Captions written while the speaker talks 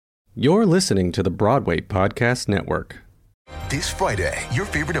You're listening to the Broadway Podcast Network. This Friday, your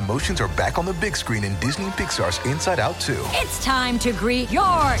favorite emotions are back on the big screen in Disney and Pixar's Inside Out 2. It's time to greet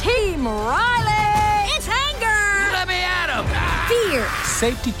your team, Riley! It's anger! Let me at him! Fear!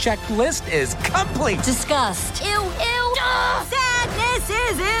 Safety checklist is complete! Disgust! Ew! Sadness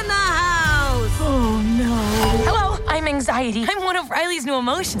is in the house! Oh, no. Hello, I'm anxiety. I'm one of Riley's new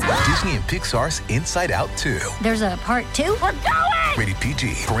emotions. Disney and Pixar's Inside Out 2. There's a part 2? We're going! Rated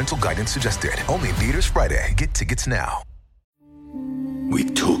PG. Parental guidance suggested. Only in theaters Friday. Get tickets now. We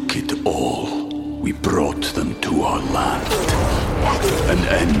took it all. We brought them to our land. An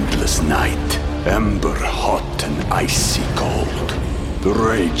endless night, ember hot and icy cold. The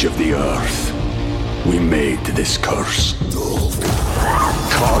rage of the earth. We made this curse.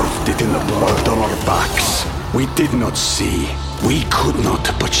 Carved it in the blood on our backs. We did not see. We could not,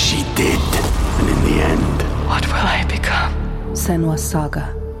 but she did. And in the end, What will I become? Senua's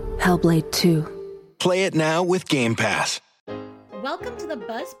Saga. Hellblade 2. Play it now with Game Pass. Welcome to the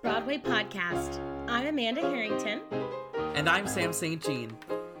Buzz Broadway Podcast. I'm Amanda Harrington. And I'm Sam St. Jean.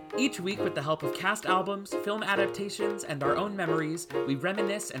 Each week, with the help of cast albums, film adaptations, and our own memories, we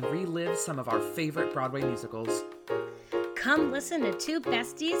reminisce and relive some of our favorite Broadway musicals. Come listen to two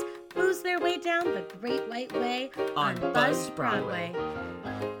besties booze their way down the Great White Way on Buzz Broadway.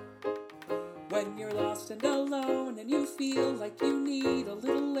 When you're lost and alone and you feel like you need a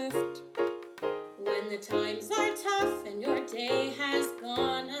little lift. When the times are tough and your day has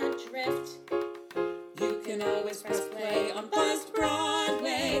gone adrift, You can always press play on Buzzed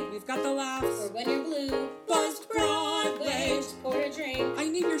Broadway. We've got the laughs. or when you're blue, Buzzed Broadway. just pour a drink, I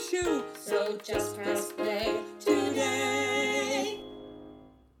need your shoe. so just press play today.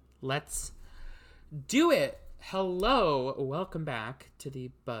 Let's do it. Hello. Welcome back to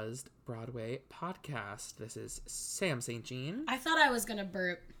the Buzzed Broadway Podcast. This is Sam St. Jean. I thought I was gonna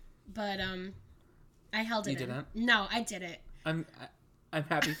burp, but I held it You in. didn't? No, I did it. I'm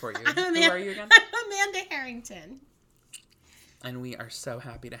happy for you. I'm Who are you again? I'm Amanda Harrington. And we are so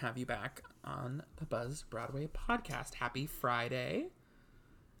happy to have you back on the Buzz Broadway Podcast. Happy Friday.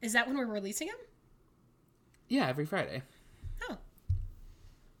 Is that when we're releasing him? Yeah, every Friday. Oh.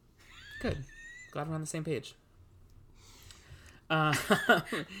 Good. Glad we're on the same page.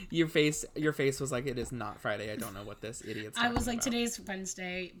 Your face was like, it is not Friday. I don't know what this idiot's I was talking like, about. today's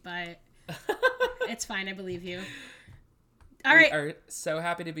Wednesday, but it's fine. I believe you. All right. We are so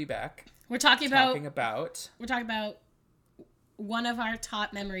happy to be back. We're talking Talking about about one of our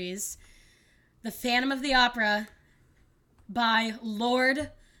top memories, The Phantom of the Opera by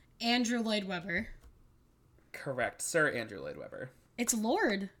Lord Andrew Lloyd Webber. correct, Sir Andrew Lloyd Webber. It's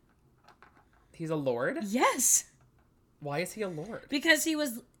Lord. He's a lord? Yes. Why is he a lord? Because he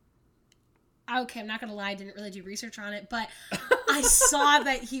was... Okay, I'm not going to lie. I didn't really do research on it, but I saw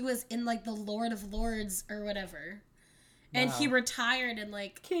that he was in, like, the Lord of Lords or whatever. And Wow. he retired and,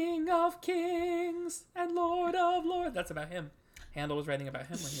 like... King of Kings and Lord of Lords. That's about him. Handel was writing about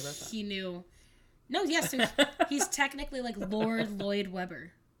him when he wrote that. He knew. No, yes, so he's technically, like, Lord Lloyd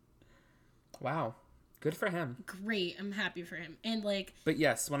Webber. Wow. Good for him. Great. I'm happy for him. And, like... But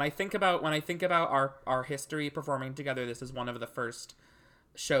yes, when I think about our history performing together, this is one of the first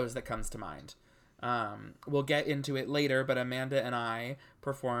shows that comes to mind. We'll get into it later, but Amanda and I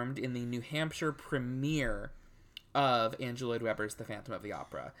performed in the New Hampshire premiere of Andrew Lloyd Webber's The Phantom of the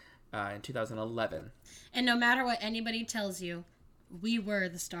Opera in 2011. And no matter what anybody tells you, we were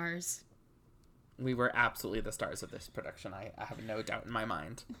the stars. We were absolutely the stars of this production. I have no doubt in my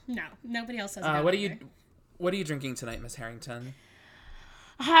mind. No, nobody else says that. What are you drinking tonight, Miss Harrington?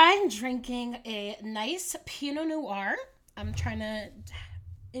 I'm drinking a nice Pinot Noir. I'm trying to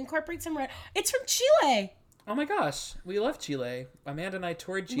incorporate some red. It's from Chile. Oh my gosh, we love Chile. Amanda and I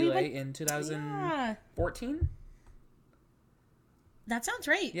toured Chile in 2014. That sounds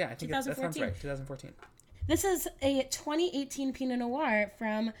right. Yeah, I think that sounds right. 2014. This is a 2018 Pinot Noir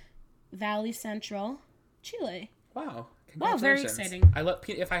from Valley Central, Chile. Wow. Wow, very Congratulations. exciting. I love.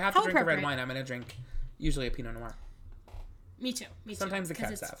 If I have to drink a red wine, I'm gonna drink usually a Pinot Noir. Me too. Sometimes the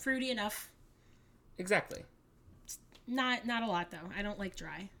cats it's have. fruity enough. Exactly. Not a lot though. I don't like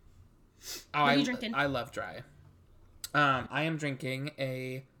dry. Oh, what are you drinking? I love dry. I am drinking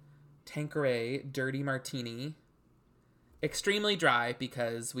a Tanqueray Dirty Martini. Extremely dry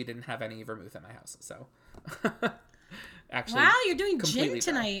because we didn't have any vermouth in my house. So, actually, wow, you're doing gin dry.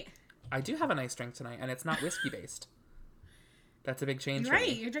 tonight. I do have a nice drink tonight, and it's not whiskey based. That's a big change. You're for right.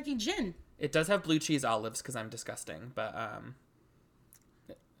 me. You're drinking gin. It does have blue cheese olives because I'm disgusting, but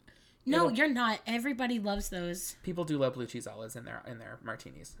no, you're not. Everybody loves those. People do love blue cheese olives in their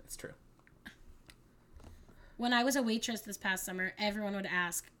martinis. It's true. When I was a waitress this past summer, everyone would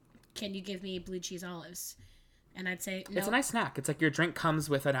ask, can you give me blue cheese olives? And I'd say, no. It's a nice snack. It's like your drink comes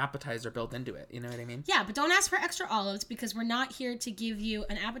with an appetizer built into it. You know what I mean? Yeah, but don't ask for extra olives because we're not here to give you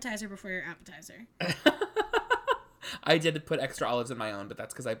an appetizer before your appetizer. I did put extra olives in my own, but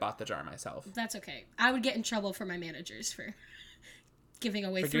that's because I bought the jar myself. That's okay. I would get in trouble for my managers for giving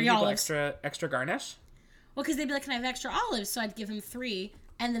away for 3 giving olives. Extra garnish? Well, because they'd be like, can I have extra olives? So I'd give them 3.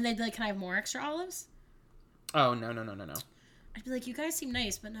 And then they'd be like, can I have more extra olives? Oh, no. I'd be like, you guys seem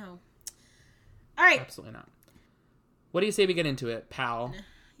nice, but no. All right. Absolutely not. What do you say we get into it, pal?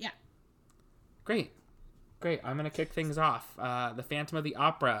 Yeah. Great. I'm going to kick things off. The Phantom of the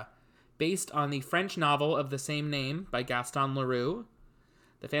Opera, based on the French novel of the same name by Gaston Leroux.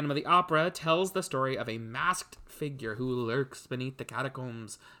 The Phantom of the Opera tells the story of a masked figure who lurks beneath the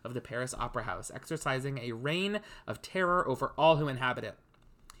catacombs of the Paris Opera House, exercising a reign of terror over all who inhabit it.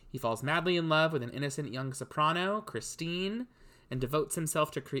 He falls madly in love with an innocent young soprano, Christine, and devotes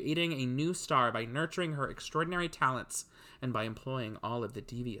himself to creating a new star by nurturing her extraordinary talents and by employing all of the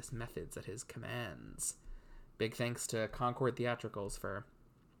devious methods at his commands. Big thanks to Concord Theatricals for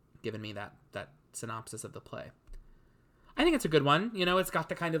giving me that synopsis of the play. I think it's a good one. You know, it's got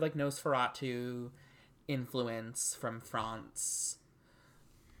the kind of like Nosferatu influence from France.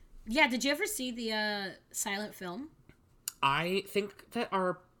 Yeah, did you ever see the silent film? I think that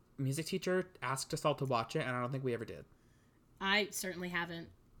our music teacher asked us all to watch it, and I don't think we ever did. I certainly haven't.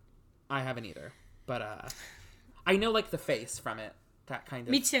 I haven't either. But I know like the face from it. That kind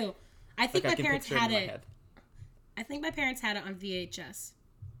of. Me too. I think like my parents had it. I think my parents had it on VHS.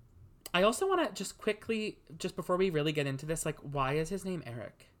 I also want to just quickly, just before we really get into this, like, why is his name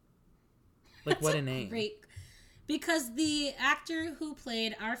Eric? Like, That's what a name. Great. Because the actor who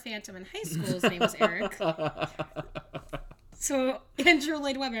played our Phantom in high school's name was Eric. So, Andrew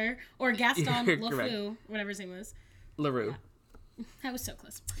Lloyd Webber, or Gaston LeFou, whatever his name was. LaRue. Yeah. That was so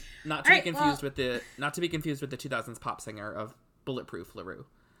close. Not to be confused with the 2000s pop singer of Bulletproof, LaRue.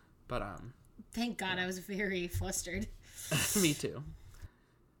 But, thank God, I was very flustered. Me too.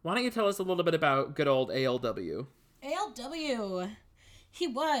 Why don't you tell us a little bit about good old ALW? ALW. He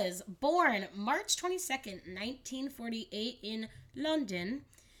was born March 22nd, 1948 in London.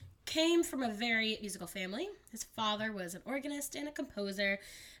 Came from a very musical family. His father was an organist and a composer,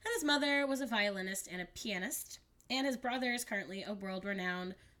 and his mother was a violinist and a pianist. And his brother is currently a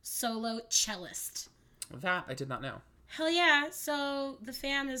world-renowned solo cellist. That I did not know. Hell yeah. So the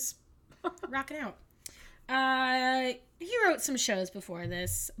fam is rocking out. He wrote some shows before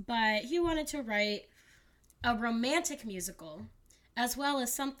this, but he wanted to write a romantic musical, as well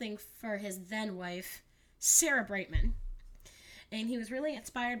as something for his then wife, Sarah Brightman. And he was really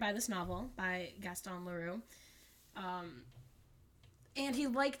inspired by this novel by Gaston Leroux. And he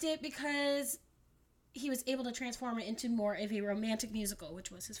liked it because he was able to transform it into more of a romantic musical,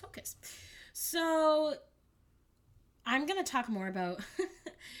 which was his focus. So I'm going to talk more about...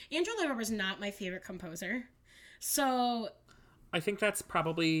 Andrew Lloyd Webber is not my favorite composer. So... I think that's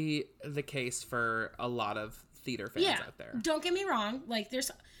probably the case for a lot of theater fans out there. Don't get me wrong. Like,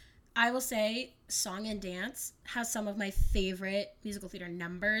 I will say Song and Dance has some of my favorite musical theater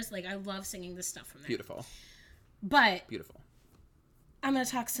numbers. Like, I love singing this stuff from there. Beautiful. But... Beautiful. I'm going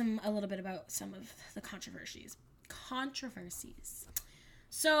to talk a little bit about some of the controversies.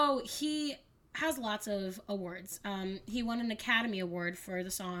 So, he has lots of awards. He won an Academy Award for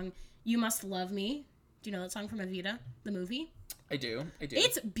the song You Must Love Me. Do you know that song from Evita, the movie? I do.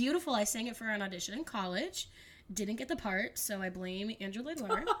 It's beautiful. I sang it for an audition in college. Didn't get the part, so I blame Andrew Lloyd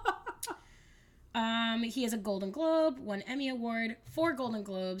Webber. He has a Golden Globe, 1 Emmy Award, 4 Golden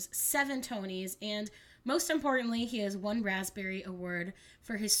Globes, 7 Tonys, and most importantly, he has 1 Raspberry Award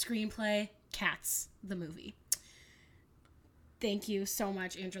for his screenplay, Cats, the movie. Thank you so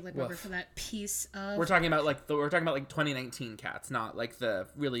much, Andrew Lloyd Webber, for that piece of... We're talking about like 2019 Cats, not like the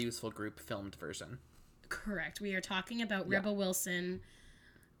really useful group filmed version. Correct. We are talking about Rebel Wilson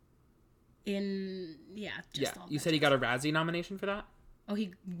in, all You said he got a Razzie nomination for that? Oh,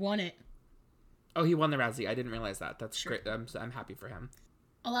 he won it. Oh, he won the Razzie. I didn't realize that. That's great. I'm happy for him.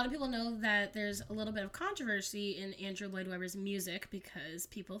 A lot of people know that there's a little bit of controversy in Andrew Lloyd Webber's music because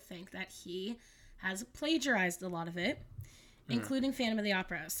people think that he has plagiarized a lot of it, including Phantom of the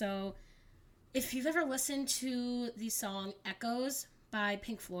Opera. So if you've ever listened to the song Echoes by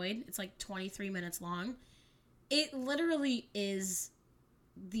Pink Floyd, it's like 23 minutes long. It literally is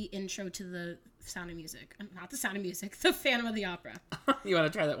the intro to the Sound of Music. Not the Sound of Music, the Phantom of the Opera. You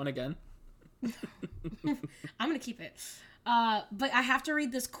want to try that one again? I'm going to keep it. But I have to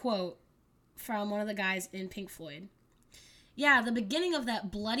read this quote from one of the guys in Pink Floyd. Yeah, the beginning of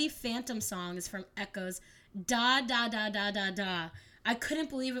that bloody Phantom song is from Echoes. Da, da, da, da, da, da. I couldn't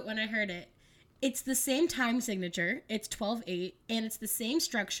believe it when I heard it. It's the same time signature, it's 12/8, and it's the same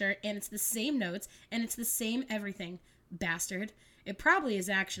structure, and it's the same notes, and it's the same everything. Bastard. It probably is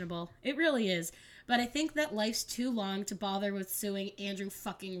actionable. It really is. But I think that life's too long to bother with suing Andrew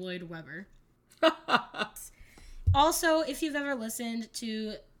fucking Lloyd Webber. Also, if you've ever listened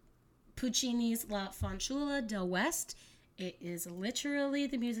to Puccini's La Fanciulla del West, it is literally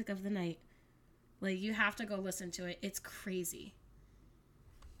the music of the night. Like, you have to go listen to it. It's crazy.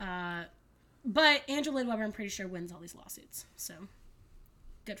 But Andrew Lloyd Webber, I'm pretty sure, wins all these lawsuits. So,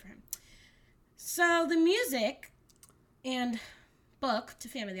 good for him. So, the music and book to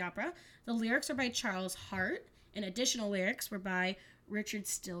Phantom of the Opera, the lyrics are by Charles Hart, and additional lyrics were by Richard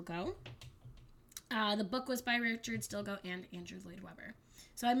Stilgoe. The book was by Richard Stilgoe and Andrew Lloyd Webber.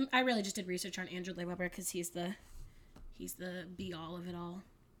 So I really just did research on Andrew Lloyd Webber because he's the be-all of it all.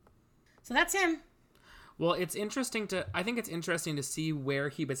 So that's him. Well, I think it's interesting to see where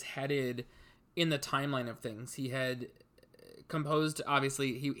he was headed in the timeline of things. He had composed,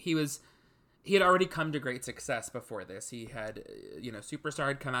 obviously, he had already come to great success before this. He had, Superstar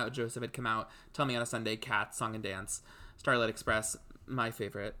had come out, Joseph had come out, Tell Me on a Sunday, Cats, Song and Dance, Starlight Express, my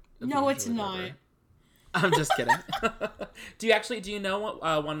favorite. No, it's not. Webber. I'm just kidding. Do you know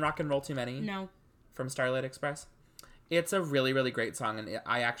what, One Rock and Roll Too Many? No. From Starlight Express? It's a really, really great song, and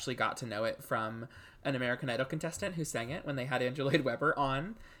I actually got to know it from an American Idol contestant who sang it when they had Andrew Lloyd Webber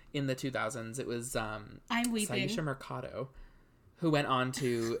on in the 2000s. It was I'm weeping. Saisha Mercado, who went on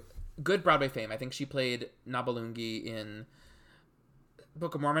to good Broadway fame. I think she played Nabelungi in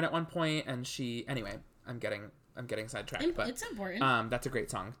Book of Mormon at one point, and anyway, I'm getting sidetracked, but it's important. That's a great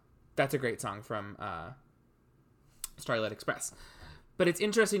song. That's a great song from Starlight Express. But it's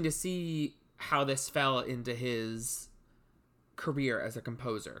interesting to see how this fell into his career as a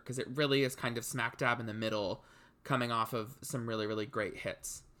composer, because it really is kind of smack dab in the middle, coming off of some really, really great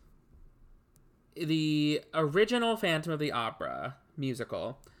hits. The original Phantom of the Opera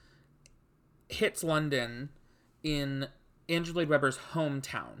musical hits London in Andrew Lloyd Webber's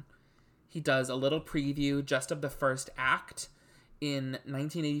hometown. He does a little preview just of the first act in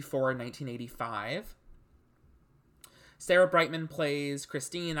 1984 and 1985. Sarah Brightman plays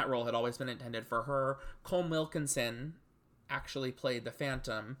Christine. That role had always been intended for her. Colm Wilkinson actually played the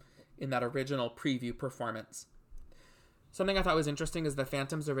Phantom in that original preview performance. Something I thought was interesting is the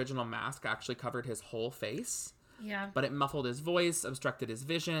Phantom's original mask actually covered his whole face. Yeah. But it muffled his voice, obstructed his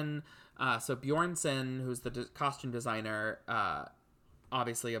vision. So Bjornson, who's the costume designer,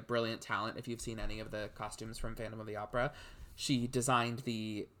 obviously a brilliant talent if you've seen any of the costumes from Phantom of the Opera, she designed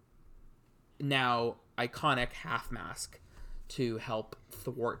the now iconic half mask to help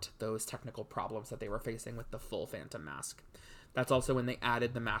thwart those technical problems that they were facing with the full Phantom mask. That's also when they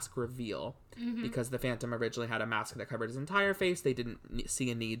added the mask reveal, because the Phantom originally had a mask that covered his entire face. They didn't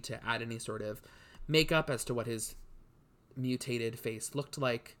see a need to add any sort of makeup as to what his mutilated face looked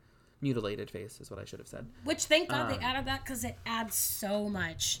like. Mutilated face is what I should have said. Which, thank God they added that, because it adds so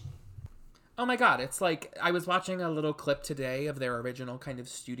much. Oh my God, it's like, I was watching a little clip today of their original kind of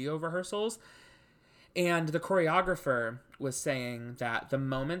studio rehearsals, and the choreographer was saying that the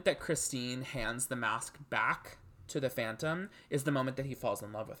moment that Christine hands the mask back to the Phantom is the moment that he falls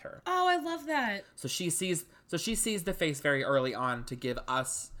in love with her. Oh, I love that. So she sees the face very early on to give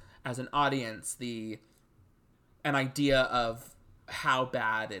us as an audience an idea of how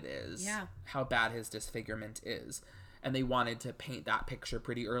bad it is. Yeah. How bad his disfigurement is. And they wanted to paint that picture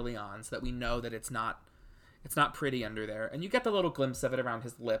pretty early on so that we know that it's not pretty under there. And you get the little glimpse of it around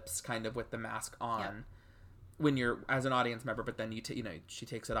his lips kind of with the mask on when you're as an audience member, but then she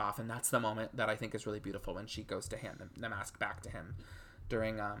takes it off, and that's the moment that I think is really beautiful when she goes to hand the mask back to him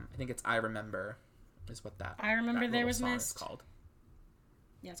during I think it's I Remember is what that I Remember that There Was song Mist is called.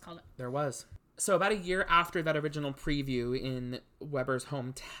 Yeah, it's called it. There was. So about a year after that original preview in Webber's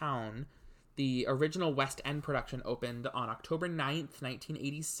hometown, the original West End production opened on October 9th,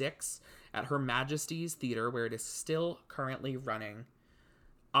 1986 at Her Majesty's Theatre, where it is still currently running.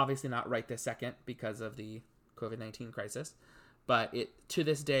 Obviously not right this second because of the COVID-19 crisis, but it, to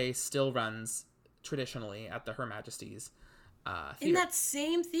this day, still runs traditionally at the Her Majesty's Theatre. In that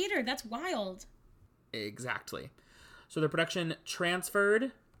same theater. That's wild. Exactly. So the production transferred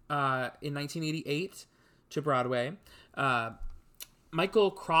in 1988 to Broadway. Michael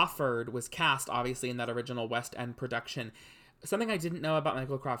Crawford was cast, obviously, in that original West End production. Something I didn't know about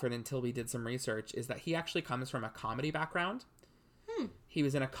Michael Crawford until we did some research is that he actually comes from a comedy background. He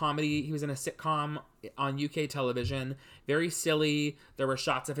was in a sitcom on UK television, very silly. There were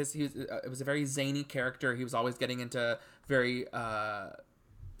shots of his, it was a very zany character. He was always getting into very,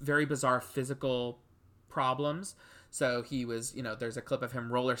 very bizarre physical problems. So he was, there's a clip of him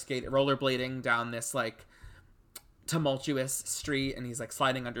rollerblading down this like tumultuous street, and he's like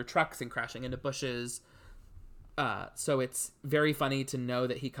sliding under trucks and crashing into bushes. So it's very funny to know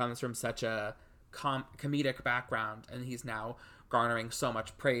that he comes from such a comedic background, and he's now garnering so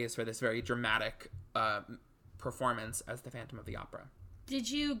much praise for this very dramatic performance as the Phantom of the Opera. Did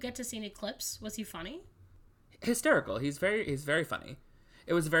you get to see any clips? Was he funny? Hysterical. He's very funny.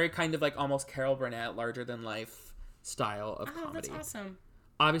 It was very kind of like almost Carol Burnett, larger than life style of comedy. That's awesome.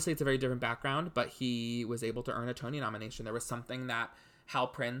 Obviously, it's a very different background, but he was able to earn a Tony nomination. There was something that Hal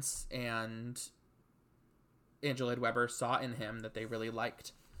Prince and Andrew Lloyd Webber saw in him that they really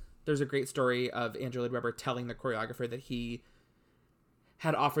liked. There's a great story of Andrew Lloyd Webber telling the choreographer that he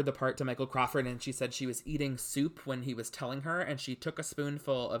had offered the part to Michael Crawford, and she said she was eating soup when he was telling her, and she took a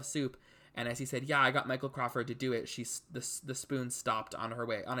spoonful of soup, and as he said, "Yeah, I got Michael Crawford to do it," the spoon stopped on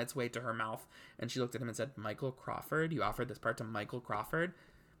its way to her mouth, and she looked at him and said, "Michael Crawford? You offered this part to Michael Crawford?"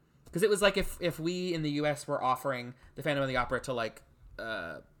 Because it was like if we in the U.S. were offering the Phantom of the Opera to like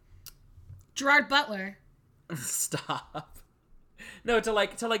Gerard Butler. Stop. No, to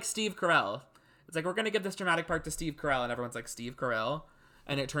like Steve Carell. It's like, we're gonna give this dramatic part to Steve Carell, and everyone's like, Steve Carell?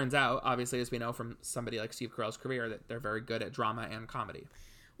 And it turns out, obviously, as we know from somebody like Steve Carell's career, that they're very good at drama and comedy.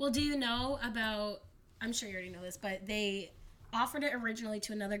 Well, do you know about, I'm sure you already know this, but they offered it originally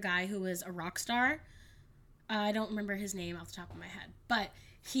to another guy who was a rock star. I don't remember his name off the top of my head, but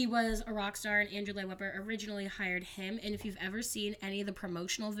he was a rock star, and Andrew Lloyd Webber originally hired him. And if you've ever seen any of the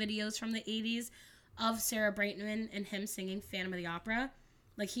promotional videos from the 80s of Sarah Brightman and him singing Phantom of the Opera,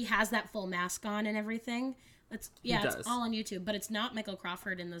 like, he has that full mask on and everything. It's all on YouTube, but it's not Michael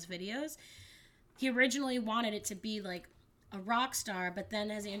Crawford in those videos. He originally wanted it to be like a rock star, but then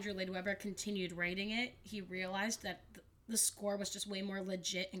as Andrew Lloyd Webber continued writing it, he realized that the score was just way more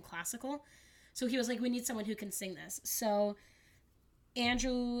legit and classical. So he was like, we need someone who can sing this. So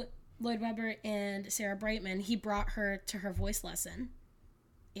Andrew Lloyd Webber and Sarah Brightman, he brought her to her voice lesson,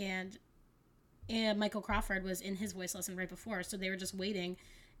 and Michael Crawford was in his voice lesson right before, so they were just waiting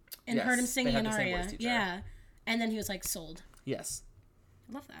and heard him singing an aria. Yeah. And then he was like, sold. Yes.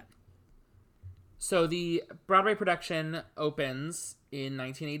 I love that. So the Broadway production opens in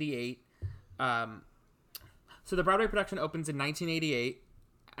 1988. So the Broadway production opens in 1988.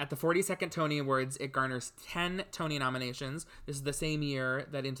 At the 42nd Tony Awards, it garners 10 Tony nominations. This is the same year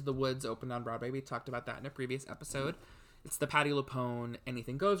that Into the Woods opened on Broadway. We talked about that in a previous episode. It's the Patti LuPone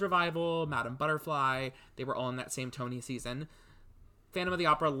Anything Goes revival, Madame Butterfly. They were all in that same Tony season. Phantom of the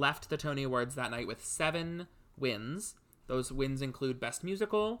Opera left the Tony Awards that night with 7 wins. Those wins include Best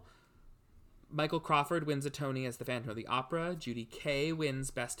Musical. Michael Crawford wins a Tony as the Phantom of the Opera. Judy Kaye wins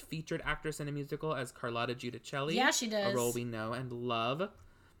Best Featured Actress in a Musical as Carlotta Giudicelli. Yeah, she does. A role we know and love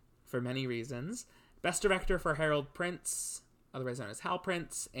for many reasons. Best Director for Harold Prince, otherwise known as Hal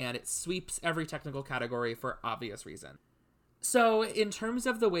Prince, and it sweeps every technical category for obvious reason. So in terms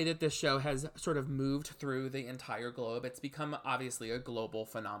of the way that this show has sort of moved through the entire globe, it's become obviously a global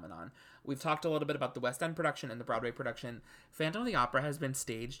phenomenon. We've talked a little bit about the West End production and the Broadway production. Phantom of the Opera has been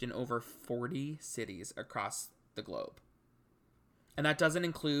staged in over 40 cities across the globe. And that doesn't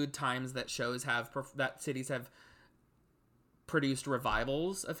include times that cities have produced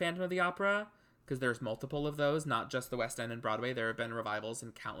revivals of Phantom of the Opera, because there's multiple of those, not just the West End and Broadway. There have been revivals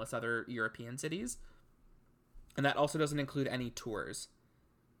in countless other European cities. And that also doesn't include any tours.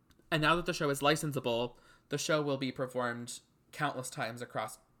 And now that the show is licensable, the show will be performed countless times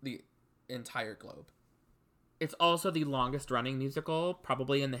across the entire globe. It's also the longest running musical,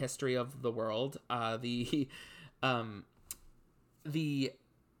 probably in the history of the world. The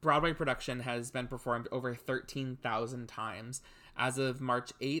Broadway production has been performed over 13,000 times. As of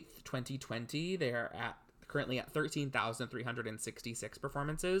March 8th, 2020, they are currently at 13,366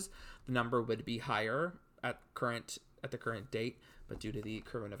 performances. The number would be higher at the current date, but due to the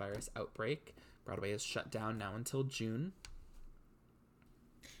coronavirus outbreak, Broadway is shut down now until June.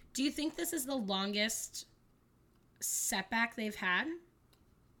 Do you think this is the longest setback they've had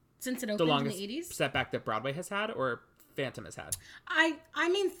since it opened in the 80s? Setback that Broadway has had, or Phantom has had? I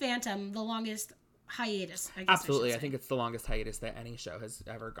mean Phantom, the longest hiatus, I guess. Absolutely. I think it's the longest hiatus that any show has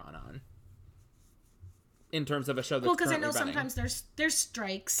ever gone on. In terms of a show that's currently running. Well, because I know sometimes there's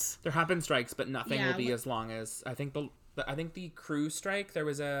strikes. There have been strikes, but nothing will be as long as I think the crew strike. There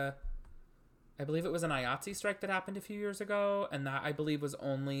was I believe it was an IATSE strike that happened a few years ago, and that I believe was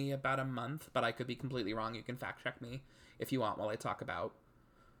only about a month, but I could be completely wrong. You can fact check me if you want while I talk about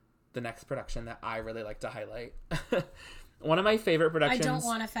the next production that I really like to highlight. One of my favorite productions. I don't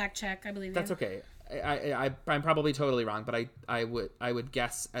want to fact check. I believe that's okay. I'm probably totally wrong, but I would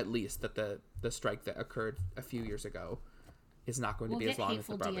guess at least that the the strike that occurred a few years ago is not going to be as long as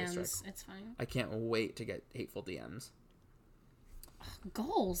the Broadway strike. It's fine. I can't wait to get hateful DMs.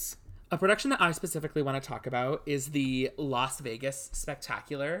 Goals. A production that I specifically want to talk about is the Las Vegas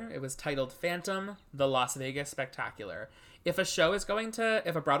Spectacular. It was titled Phantom, the Las Vegas Spectacular. If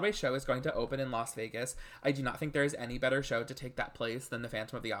a Broadway show is going to open in Las Vegas, I do not think there is any better show to take that place than the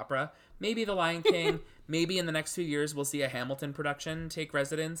Phantom of the Opera. Maybe The Lion King. Maybe in the next few years we'll see a Hamilton production take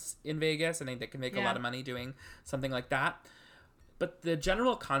residence in Vegas. I think they can make a lot of money doing something like that. But the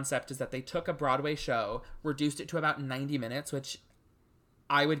general concept is that they took a Broadway show, reduced it to about 90 minutes, which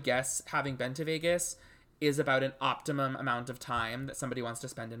I would guess, having been to Vegas, is about an optimum amount of time that somebody wants to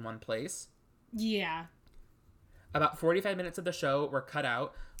spend in one place. Yeah. About 45 minutes of the show were cut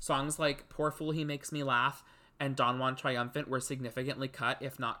out. Songs like Poor Fool He Makes Me Laugh and Don Juan Triumphant were significantly cut,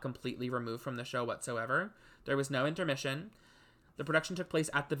 if not completely removed from the show whatsoever. There was no intermission. The production took place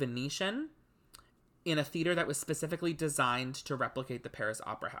at the Venetian in a theater that was specifically designed to replicate the Paris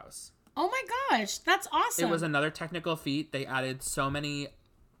Opera House. Oh my gosh, that's awesome. It was another technical feat. They added so many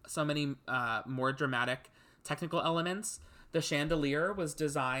more dramatic technical elements. The chandelier was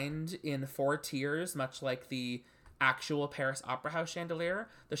designed in 4 tiers, much like the actual Paris Opera House chandelier.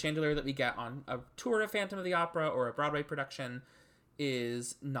 The chandelier that we get on a tour of Phantom of the Opera or a Broadway production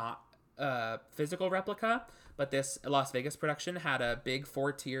is not a physical replica, but this Las Vegas production had a big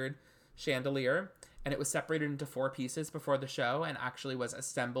 4-tiered chandelier, and it was separated into 4 pieces before the show and actually was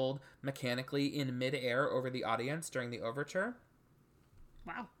assembled mechanically in mid-air over the audience during the overture.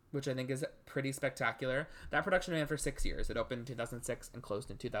 Wow. Which I think is pretty spectacular. That production ran for 6 years. It opened in 2006 and closed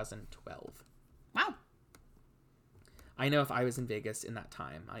in 2012. Wow. I know if I was in Vegas in that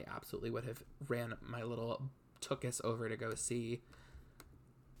time, I absolutely would have ran my little took-us over to go see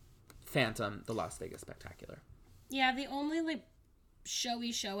Phantom, the Las Vegas Spectacular. Yeah, the only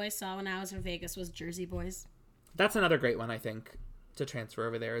showy show I saw when I was in Vegas was Jersey Boys. That's another great one, I think, to transfer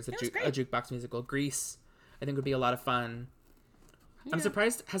over there as a jukebox musical. Grease, I think, would be a lot of fun. Yeah. I'm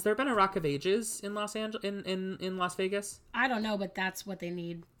surprised. Has there been a Rock of Ages in Los Vegas? I don't know, but that's what they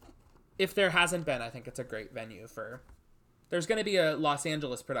need. If there hasn't been, I think it's a great venue for... There's going to be a Los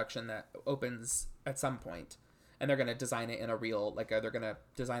Angeles production that opens at some point, and they're going to design it in a real, they're going to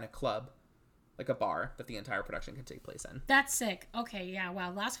design a club, like a bar that the entire production can take place in. That's sick. Okay, yeah,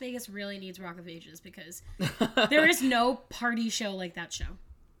 wow. Las Vegas really needs Rock of Ages because there is no party show like that show.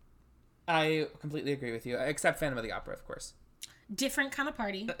 I completely agree with you, except Phantom of the Opera, of course. Different kind of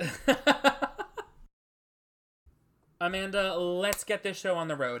party. Amanda, let's get this show on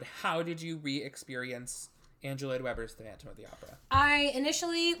the road. How did you re-experience Andrew Lloyd Webber's The Phantom of the Opera? I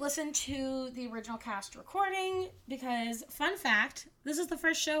initially listened to the original cast recording because, fun fact, this is the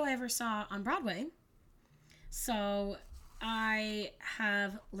first show I ever saw on Broadway. So I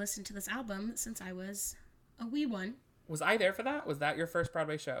have listened to this album since I was a wee one. Was I there for that? Was that your first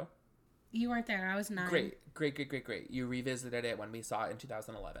Broadway show? You weren't there. I was 9. Great. You revisited it when we saw it in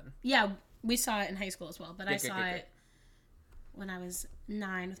 2011. Yeah, we saw it in high school as well, but I saw it when I was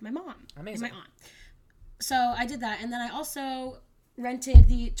 9 with my mom. Amazing. And my aunt. So I did that, and then I also rented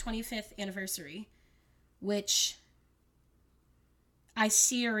the 25th anniversary, which I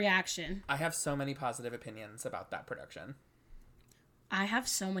see a reaction. I have so many positive opinions about that production. I have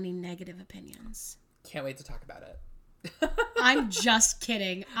so many negative opinions. Can't wait to talk about it. I'm just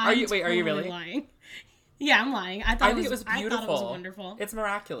kidding. Are you really lying? Yeah, I'm lying. I think it was beautiful. I thought it was wonderful. It's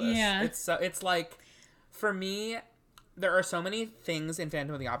miraculous. Yeah. It's like, for me, there are so many things in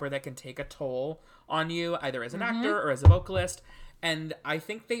Phantom of the Opera that can take a toll on you, either as an actor or as a vocalist. And I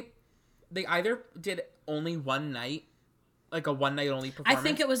think they either did only one night, like a one night only performance. I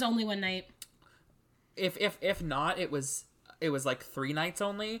think it was only one night. If not, it was like 3 nights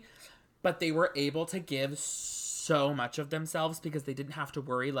only. But they were able to give so much of themselves because they didn't have to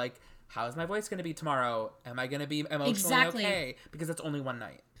worry, like, how is my voice going to be tomorrow? Am I going to be emotionally okay? Because it's only one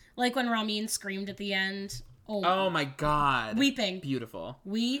night. Like when Ramin screamed at the end. Oh my God. Weeping. Beautiful.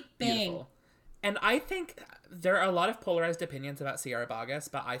 Weeping. Beautiful. And I think there are a lot of polarized opinions about Sierra Boggess,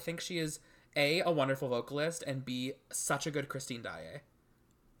 but I think she is A, a wonderful vocalist, and B, such a good Christine Daae.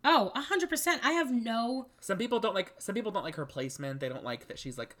 Oh, 100%. I have no... Some people don't like her placement. They don't like that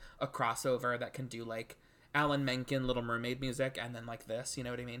she's like a crossover that can do like Alan Menken Little Mermaid music and then like this, you know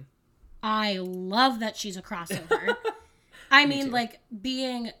what I mean? I love that she's a crossover. I mean, like,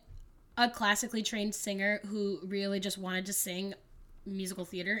 being a classically trained singer who really just wanted to sing musical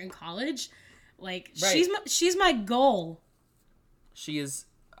theater in college, like, right. she's my goal.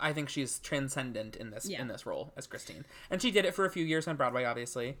 I think she's transcendent in this role as Christine. And she did it for a few years on Broadway,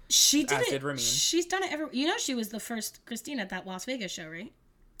 obviously. She did it. Did Ramin. She's done it she was the first Christine at that Las Vegas show, right?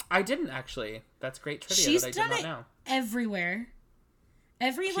 I didn't actually. That's great trivia She's that I done did it not know. everywhere.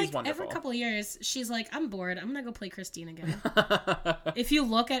 Every wonderful. couple of years, she's like, I'm bored. I'm gonna go play Christine again. If you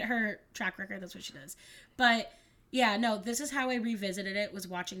look at her track record, that's what she does. But yeah, no, this is how I revisited it, was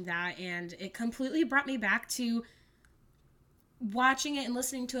watching that, and it completely brought me back to watching it and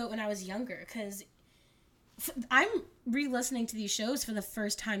listening to it when I was younger, because I'm re-listening to these shows for the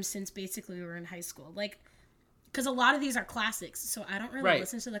first time since basically we were in high school. Like, because a lot of these are classics, so I don't really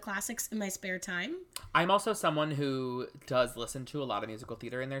listen to the classics in my spare time. I'm also someone who does listen to a lot of musical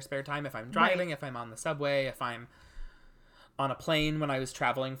theater in their spare time. If I'm driving, if I'm on the subway, if I'm on a plane. When I was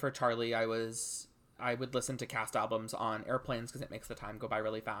traveling for Charlie, I would listen to cast albums on airplanes because it makes the time go by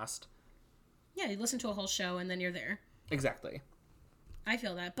really fast. Yeah, you listen to a whole show and then you're there. Exactly. I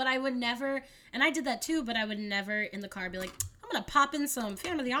feel that. But I would never, and I did that too, but I would never in the car be like, I'm going to pop in some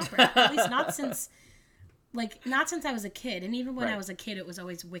Phantom of the Opera. At least not since I was a kid. And even when I was a kid, it was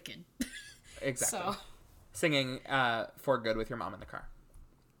always Wicked. Exactly. So. Singing For Good with your mom in the car.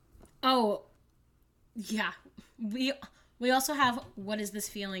 Oh, yeah. We also have What Is This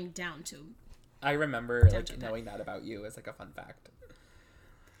Feeling down to. I remember knowing that about you as like a fun fact.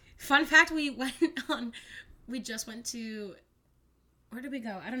 Fun fact, we just went to, where did we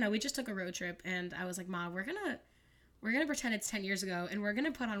go? I don't know. We just took a road trip and I was like, Ma, we're gonna pretend it's 10 years ago and we're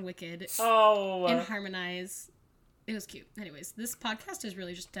gonna put on Wicked and harmonize. It was cute. Anyways, this podcast is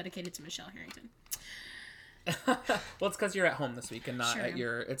really just dedicated to Michelle Harrington. Well, it's because you're at home this week and not at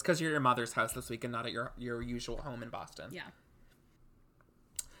your. It's because you're at your mother's house this week and not at your usual home in Boston. Yeah.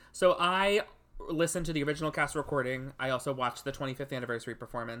 So I listened to the original cast recording. I also watched the 25th anniversary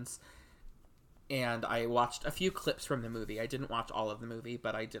performance, and I watched a few clips from the movie. I didn't watch all of the movie,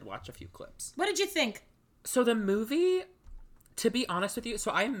 but I did watch a few clips. What did you think? So the movie, to be honest with you,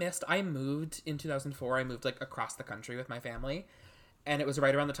 I moved in 2004. I moved like across the country with my family. And it was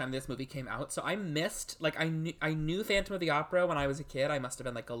right around the time this movie came out. So I missed, like, I knew Phantom of the Opera when I was a kid. I must have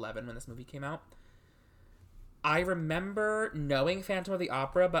been, like, 11 when this movie came out. I remember knowing Phantom of the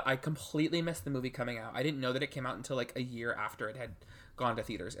Opera, but I completely missed the movie coming out. I didn't know that it came out until, like, a year after it had gone to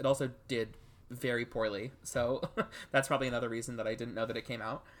theaters. It also did very poorly. So that's probably another reason that I didn't know that it came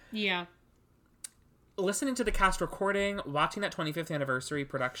out. Yeah. Listening to the cast recording, watching that 25th anniversary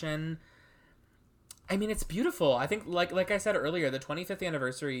production, I mean, it's beautiful. I think, like I said earlier, the 25th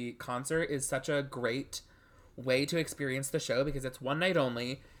anniversary concert is such a great way to experience the show because it's one night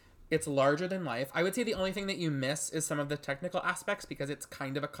only. It's larger than life. I would say the only thing that you miss is some of the technical aspects because it's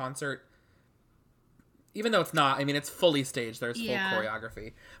kind of a concert. Even though it's not, I mean, it's fully staged. There's full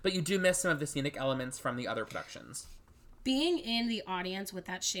choreography. But you do miss some of the scenic elements from the other productions. Being in the audience with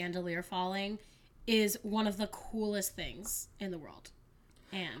that chandelier falling is one of the coolest things in the world.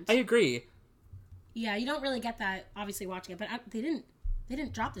 And I agree. Yeah, you don't really get that, obviously, watching it, but they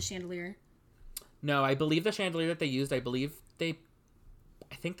didn't drop the chandelier. No, I believe the chandelier that they used, I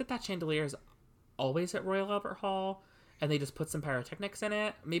think that chandelier is always at Royal Albert Hall, and they just put some pyrotechnics in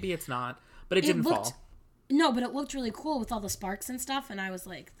it. Maybe it's not, but it didn't fall. No, but it looked really cool with all the sparks and stuff, and I was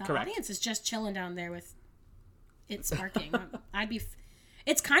like, the Correct. audience is just chilling down there with it sparking.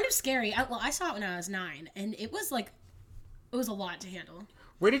 It's kind of scary. I saw it when I was 9, and it was a lot to handle.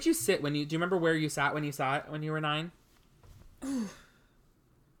 Where did you sit do you remember where you sat when you saw it when you were 9? Ooh.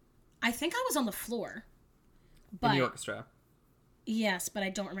 I think I was on the floor. But, in the orchestra. Yes, but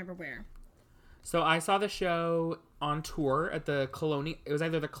I don't remember where. So I saw the show on tour at the Colonial. It was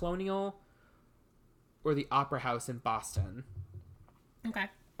either the Colonial or the Opera House in Boston. Okay.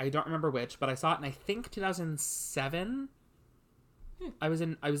 I don't remember which, but I saw it in, I think, 2007. I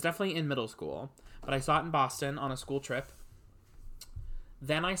was definitely in middle school, but I saw it in Boston on a school trip.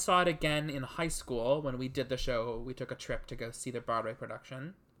 Then I saw it again in high school when we did the show. We took a trip to go see the Broadway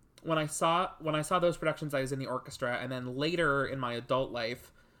production. When I saw those productions, I was in the orchestra, and then later in my adult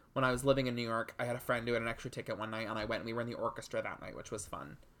life, when I was living in New York, I had a friend who had an extra ticket one night, and I went and we were in the orchestra that night, which was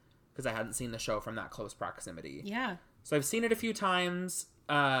fun because I hadn't seen the show from that close proximity. Yeah. So I've seen it a few times,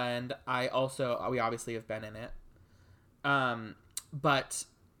 and we obviously have been in it. But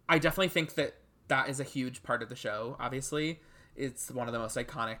I definitely think that is a huge part of the show, obviously. It's one of the most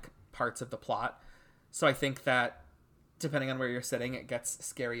iconic parts of the plot. So I think that depending on where you're sitting, it gets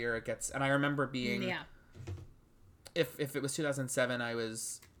scarier. And I remember being, if it was 2007, I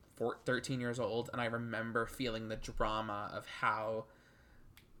was 13 years old, and I remember feeling the drama of how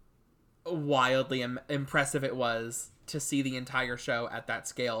wildly impressive it was to see the entire show at that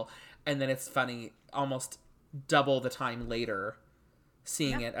scale. And then it's funny, almost double the time later,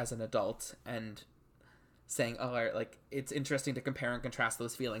 seeing it as an adult and saying, it's interesting to compare and contrast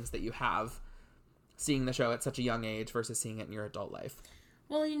those feelings that you have seeing the show at such a young age versus seeing it in your adult life.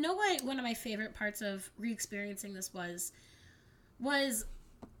 Well, you know what? One of my favorite parts of re-experiencing this was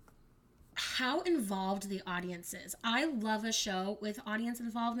how involved the audience is. I love a show with audience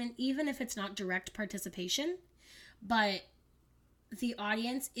involvement, even if it's not direct participation, but the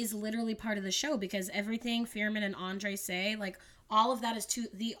audience is literally part of the show, because everything Fierman and Andre say, like, all of that is to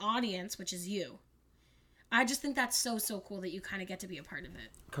the audience, which is you. I just think that's so cool that you kind of get to be a part of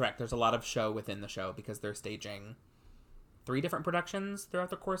it. Correct. There's a lot of show within the show because they're staging 3 different productions throughout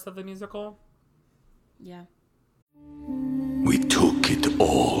the course of the musical. Yeah. We took it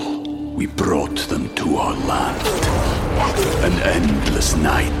all. We brought them to our land. An endless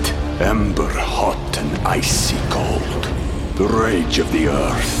night, ember hot and icy cold. The rage of the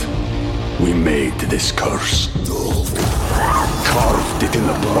earth. We made this curse. Carved it in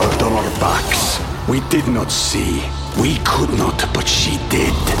the blood on our backs. We did not see. We could not, but she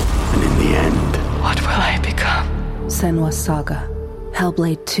did. And in the end... What will I become? Senua's Saga.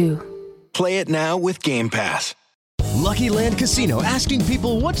 Hellblade 2. Play it now with Game Pass. Lucky Land Casino, asking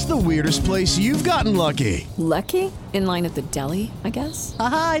people, what's the weirdest place you've gotten lucky? Lucky? In line at the deli, I guess?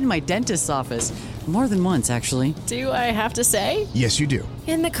 Aha, in my dentist's office. More than once, actually. Do I have to say? Yes, you do.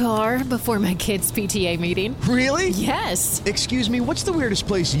 In the car before my kids' PTA meeting. Really? Yes. Excuse me, what's the weirdest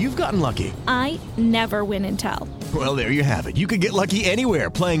place you've gotten lucky? I never win and tell. Well, there you have it. You can get lucky anywhere,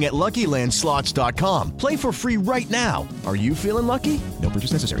 playing at LuckyLandSlots.com. Play for free right now. Are you feeling lucky? No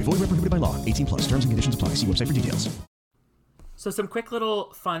purchase necessary. Void where prohibited by law. 18+. Terms and conditions apply. See website for details. So some quick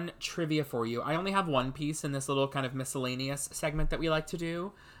little fun trivia for you. I only have one piece in this little kind of miscellaneous segment that we like to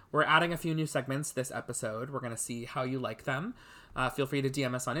do. We're adding a few new segments this episode. We're going to see how you like them. Feel free to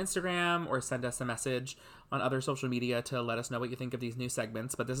DM us on Instagram or send us a message on other social media to let us know what you think of these new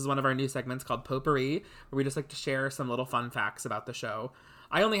segments. But this is one of our new segments called Potpourri, where we just like to share some little fun facts about the show.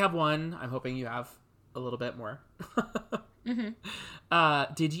 I only have one. I'm hoping you have a little bit more.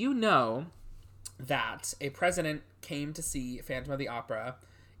 Did you know that a president came to see Phantom of the Opera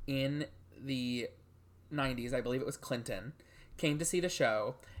in the 90s? I believe it was Clinton. Came to see the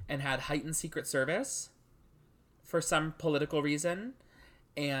show and had heightened Secret Service for some political reason,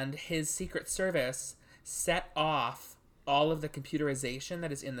 and his Secret Service set off all of the computerization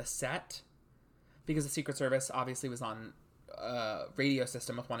that is in the set, because the Secret Service obviously was on a radio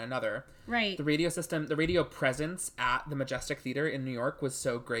system with one another. Right. The radio presence at the Majestic Theater in New York was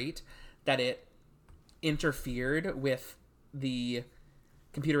so great that it interfered with the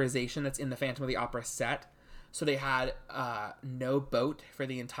computerization that's in the Phantom of the Opera set. So they had no boat for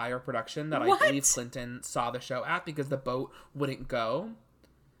the entire production that I believe Clinton saw the show at, because the boat wouldn't go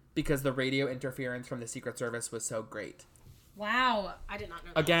because the radio interference from the Secret Service was so great. Wow. I did not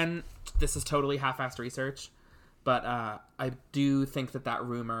know that. Again, this is totally half-assed research, but I do think that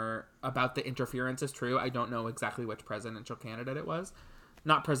rumor about the interference is true. I don't know exactly which presidential candidate it was.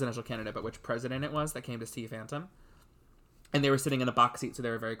 Not presidential candidate, but which president it was that came to see Phantom. And they were sitting in a box seat, so they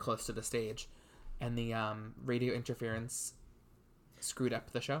were very close to the stage. And the radio interference screwed up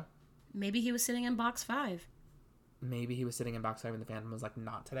the show. Maybe he was sitting in box 5. Maybe he was sitting in box 5 and the Phantom was like,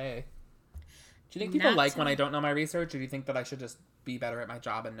 not today. Do you think people like when I don't know my research, or do you think that I should just be better at my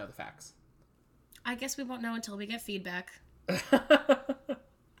job and know the facts? I guess we won't know until we get feedback.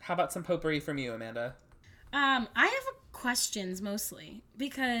 How about some potpourri from you, Amanda? I have questions mostly,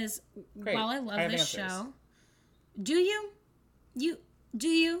 because Great. while I love I have this answers. show, do you?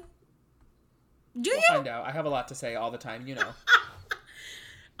 We'll find out. I have a lot to say all the time, you know.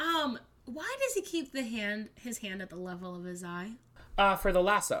 Why does he keep his hand at the level of his eye? For the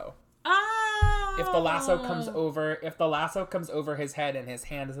lasso. Oh. If the lasso comes over his head and his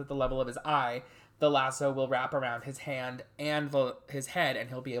hand is at the level of his eye, the lasso will wrap around his hand and his head, and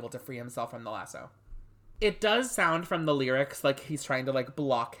he'll be able to free himself from the lasso. It does sound from the lyrics like he's trying to like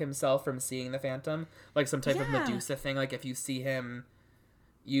block himself from seeing the Phantom, like some type of Medusa thing. Like if you see him,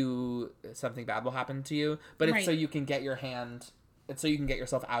 something bad will happen to you. But it's so you can get your hand. It's so you can get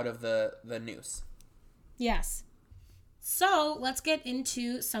yourself out of the noose. Yes. So let's get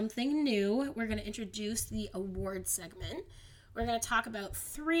into something new. We're going to introduce the award segment. We're going to talk about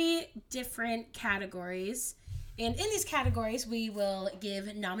 3 different categories. And in these categories, we will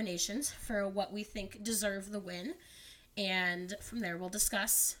give nominations for what we think deserve the win. And from there, we'll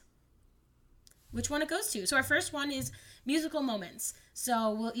discuss which one it goes to. So our first one is musical moments.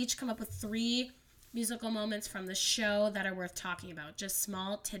 So we'll each come up with 3 musical moments from the show that are worth talking about. Just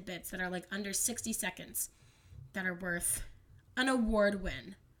small tidbits that are like under 60 seconds that are worth an award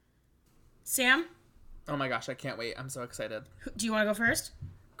win. Sam? Oh my gosh, I can't wait. I'm so excited. Do you want to go first?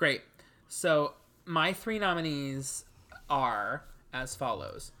 Great. So my 3 nominees are as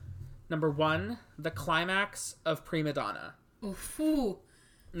follows. Number 1, the climax of Prima Donna. Ooh.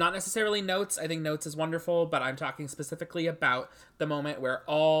 Not necessarily Notes. I think Notes is wonderful, but I'm talking specifically about the moment where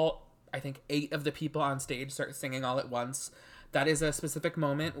all, I think, 8 of the people on stage start singing all at once. That is a specific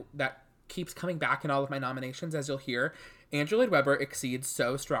moment that keeps coming back in all of my nominations, as you'll hear. Andrew Lloyd Webber exceeds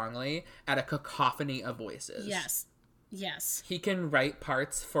so strongly at a cacophony of voices. Yes. Yes. He can write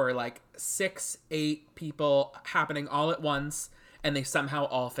parts for like 6, 8 people happening all at once, and they somehow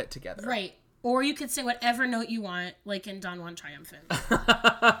all fit together. Right. Or you could sing whatever note you want, like in Don Juan Triumphant.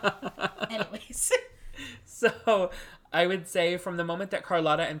 Anyways. So I would say from the moment that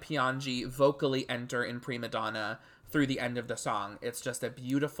Carlotta and Piangi vocally enter in Prima Donna through the end of the song, it's just a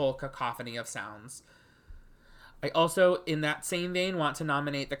beautiful cacophony of sounds. I also, in that same vein, want to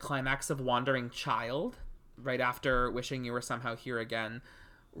nominate the climax of Wandering Child, right after Wishing You Were Somehow Here Again.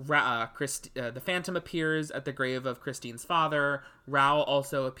 The Phantom appears at the grave of Christine's father. Raoul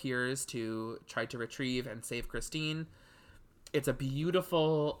also appears to try to retrieve and save Christine. It's a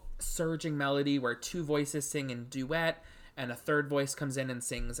beautiful, surging melody where 2 voices sing in duet, and a third voice comes in and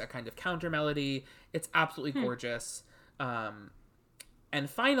sings a kind of counter melody. It's absolutely gorgeous. And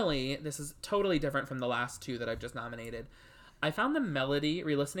finally, this is totally different from the last 2 that I've just nominated. I found the melody,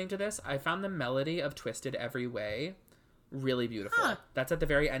 re-listening to this, I found the melody of Twisted Every Way really beautiful. That's at the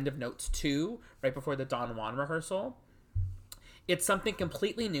very end of Notes 2, right before the Don Juan rehearsal. It's something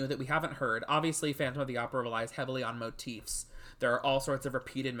completely new that we haven't heard. Obviously, Phantom of the Opera relies heavily on motifs. There are all sorts of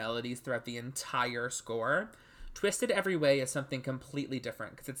repeated melodies throughout the entire score. Twisted Every Way is something completely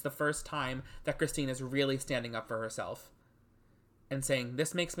different, because it's the first time that Christine is really standing up for herself and saying,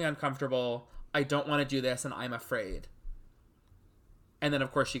 this makes me uncomfortable, I don't want to do this, and I'm afraid. And then,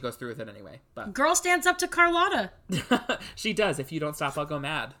 of course, she goes through with it anyway. But Girl stands up to Carlotta. She does. If you don't stop, I'll go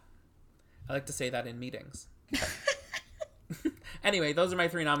mad. I like to say that in meetings. Anyway, those are my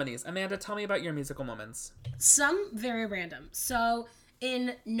 3 nominees. Amanda, tell me about your musical moments. Some very random. So,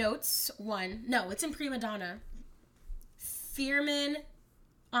 in Notes 1, no, it's in Prima Donna, Fierman,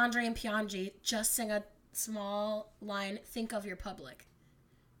 Andre, and Piangi just sing a small line, Think of Your Public.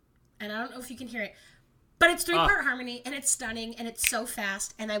 And I don't know if you can hear it. But it's 3-part harmony, and it's stunning, and it's so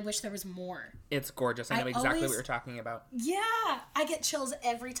fast, and I wish there was more. It's gorgeous. I know exactly what you're talking about. Yeah, I get chills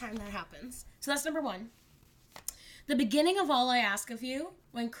every time that happens. So that's number 1. The beginning of All I Ask of You,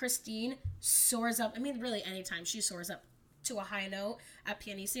 when Christine soars up, I mean, really anytime she soars up to a high note at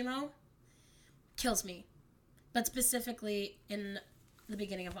pianissimo, kills me. But specifically in the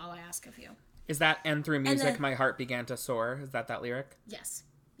beginning of All I Ask of You. Is that, and through music, my heart began to soar? Is that lyric? Yes.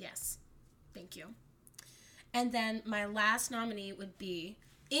 Yes. Thank you. And then my last nominee would be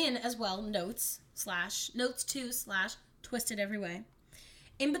in, as well, Notes 2 / Twisted Every Way.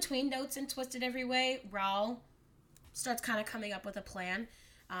 In between Notes and Twisted Every Way, Raoul starts kind of coming up with a plan,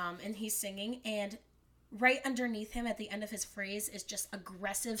 and he's singing, and right underneath him at the end of his phrase is just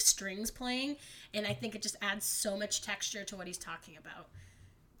aggressive strings playing, and I think it just adds so much texture to what he's talking about.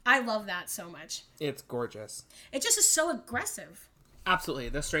 I love that so much. It's gorgeous. It just is so aggressive. Absolutely.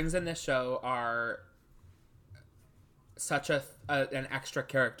 The strings in this show are such an extra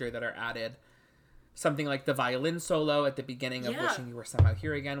character that are added. Something like the violin solo at the beginning of Wishing You Were Somehow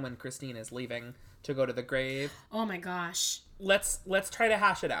Here Again, when Christine is leaving to go to the grave. Oh my gosh. Let's try to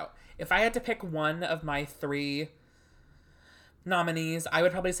hash it out. If I had to pick one of my 3 nominees, I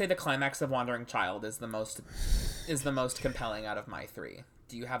would probably say the climax of Wandering Child is the most compelling out of my 3.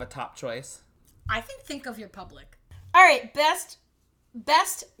 Do you have a top choice? I think of Your Public. All right, best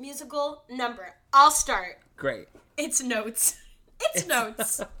musical number. I'll start. Great. It's Notes. It's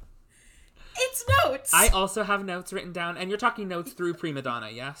Notes. It's Notes. I also have Notes written down, and you're talking Notes through Prima Donna,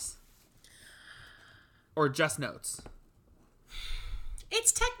 yes? Or just Notes?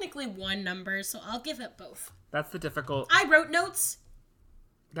 It's technically one number, so I'll give it both. That's the difficult... I wrote Notes.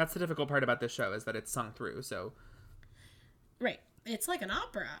 That's the difficult part about this show, is that it's sung through, so... Right. It's like an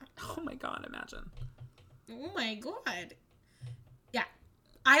opera. Oh my god, imagine. Oh my god. Yeah.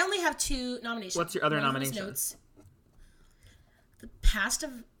 I only have 2 nominations. What's your other nomination? Notes. The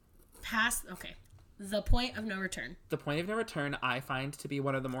Point of No Return. The Point of No Return, I find to be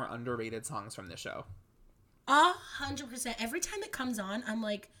one of the more underrated songs from the show. 100%. Every time it comes on, I'm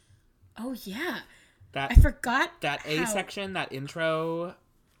like, oh yeah. I forgot that A section, that intro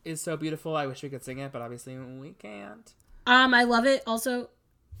is so beautiful. I wish we could sing it, but obviously we can't. I love it. Also,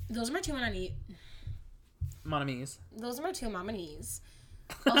 those are my 2 Mon-amies. Those are my 2 nominees.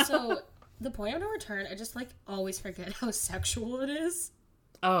 Also, The Point of No Return, I just always forget how sexual it is.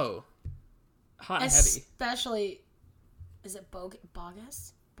 Oh. Hot and heavy. Especially, is it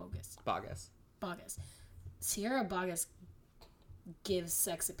Bogus? Bogus. Sierra Bogus gives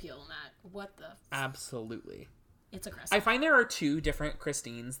sex appeal in that. What the? Absolutely. It's a crest. I find there are two different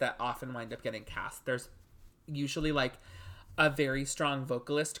Christines that often wind up getting cast. There's usually like a very strong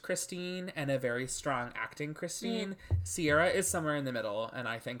vocalist Christine and a very strong acting Christine. Sierra is somewhere in the middle, and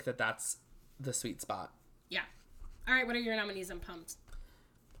I think that that's the sweet spot. Yeah. All right, what are your nominees? I'm pumped.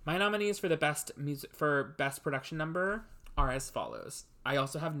 My nominees for the best production number are as follows. I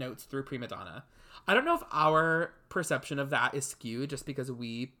also have notes through Prima Donna. I don't know if our perception of that is skewed just because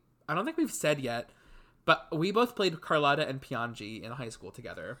I don't think we've said yet, but we both played Carlotta and Piangi in high school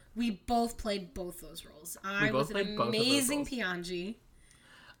together. We both played both those roles. I was an amazing Piangi.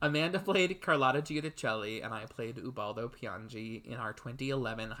 Amanda played Carlotta Giudicelli, and I played Ubaldo Piangi in our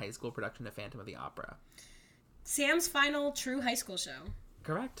 2011 high school production of Phantom of the Opera. Sam's final true high school show.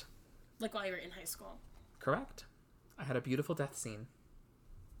 Correct. Like while you were in high school. Correct. I had a beautiful death scene.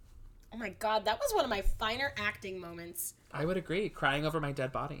 Oh my god, that was one of my finer acting moments. I would agree. Crying over my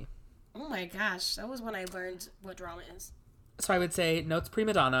dead body. Oh my gosh, that was when I learned what drama is. So I would say, notes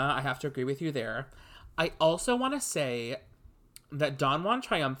Prima Donna. I have to agree with you there. I also want to say that Don Juan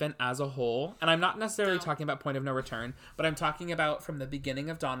Triumphant as a whole, and I'm not necessarily talking about Point of No Return, but I'm talking about from the beginning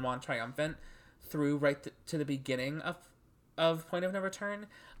of Don Juan Triumphant through to the beginning of Point of No Return.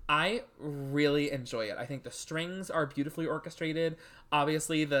 I really enjoy it. I think the strings are beautifully orchestrated.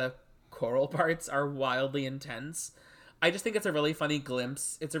 Obviously, the choral parts are wildly intense. I just think it's a really funny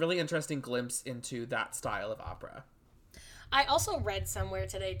glimpse. It's a really interesting glimpse into that style of opera. I also read somewhere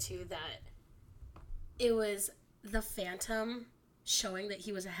today, too, that it was the Phantom showing that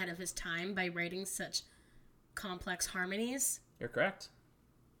he was ahead of his time by writing such complex harmonies. You're correct.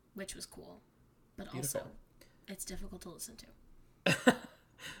 Which was cool. But Beautiful. Also, it's difficult to listen to.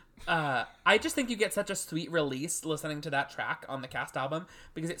 I just think you get such a sweet release listening to that track on the cast album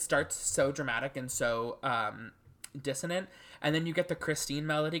because it starts so dramatic and so dissonant, and then you get the Christine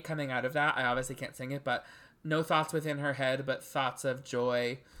melody coming out of that. I obviously can't sing it, but no thoughts within her head but thoughts of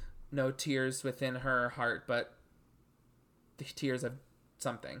joy, no tears within her heart but the tears of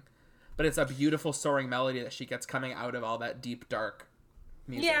something. But it's a beautiful soaring melody that she gets coming out of all that deep dark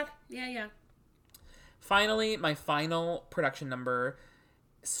music. Yeah. Finally, my final production number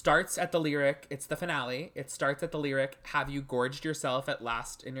starts at the lyric. It's the finale. It starts at the lyric, "Have you gorged yourself at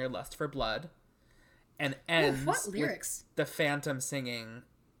last in your lust for blood?" And ends what lyrics? With the Phantom singing,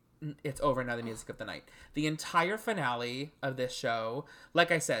 "It's over now, the music of the night." The entire finale of this show,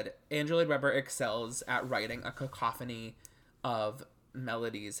 like I said, Andrew Lloyd Webber excels at writing a cacophony of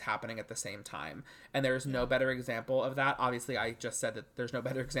melodies happening at the same time. And there's no better example of that. Obviously, I just said that there's no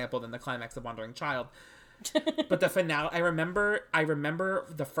better example than the climax of Wandering Child. But the finale, I remember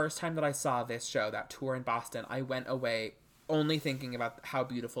the first time that I saw this show, that tour in Boston, I went away only thinking about how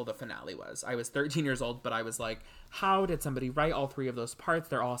beautiful the finale was. I was 13 years old, but I was like, how did somebody write all three of those parts?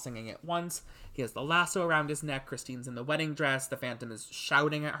 They're all singing at once. He has the lasso around his neck. Christine's in the wedding dress. The Phantom is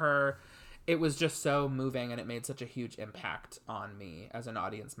shouting at her. It was just so moving, and it made such a huge impact on me as an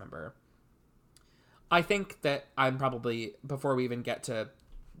audience member. I think that I'm probably, before we even get to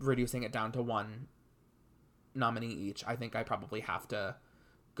reducing it down to one nominee each, I think I probably have to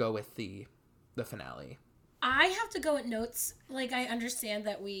go with the finale. I have to go with notes. Like, I understand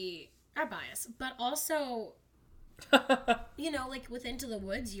that we are biased, but also, like with Into the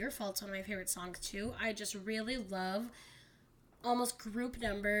Woods, Your Fault's one of my favorite songs too. I just really love almost group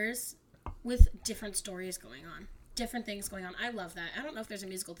numbers with different stories going on, different things going on. I love that. I don't know if there's a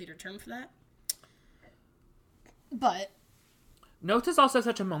musical theater term for that, but Notes is also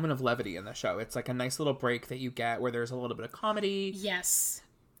such a moment of levity in the show. It's like a nice little break that you get where there's a little bit of comedy. Yes.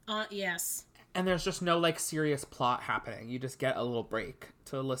 Yes. And there's just no, like, serious plot happening. You just get a little break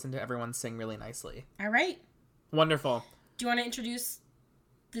to listen to everyone sing really nicely. All right. Wonderful. Do you want to introduce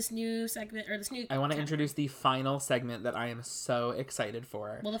this new segment, or this new... I want to introduce the final segment that I am so excited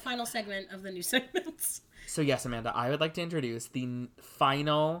for. Well, the final segment of the new segments. So, yes, Amanda, I would like to introduce the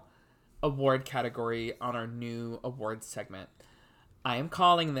final award category on our new awards segment. I am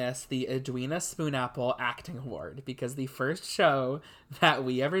calling this the Edwina Spoonapple Acting Award because the first show that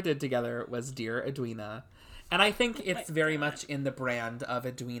we ever did together was Dear Edwina. And I think it's very much in the brand of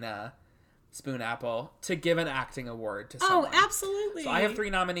Edwina Spoonapple to give an acting award to someone. Oh, absolutely. So I have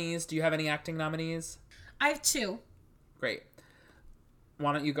 3 nominees. Do you have any acting nominees? I have 2. Great.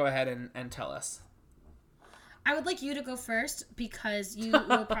 Why don't you go ahead and tell us? I would like you to go first because you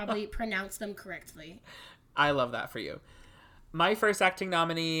will probably pronounce them correctly. I love that for you. My first acting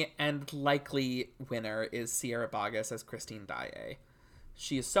nominee and likely winner is Sierra Boggess as Christine Daae.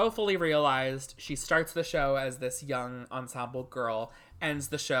 She is so fully realized. She starts the show as this young ensemble girl, ends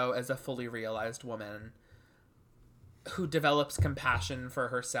the show as a fully realized woman who develops compassion for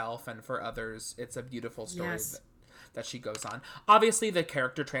herself and for others. It's a beautiful story. Yes. that she goes on. Obviously, the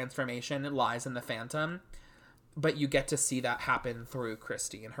character transformation lies in the Phantom, but you get to see that happen through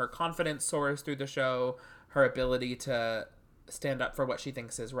Christine. Her confidence soars through the show, her ability to stand up for what she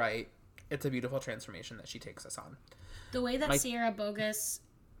thinks is right. It's a beautiful transformation that she takes us on. The way that Sierra Bogus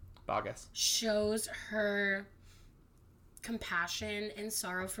shows her compassion and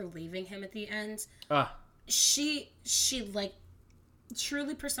sorrow for leaving him at the end. She like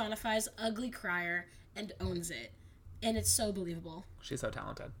truly personifies ugly crier and owns it. And it's so believable. She's so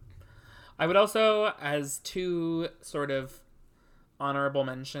talented. I would also, as two sort of honorable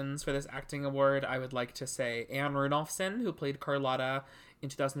mentions for this acting award, I would like to say Anne Runolfson, who played Carlotta in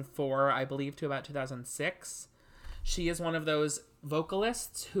 2004, I believe, to about 2006. She is one of those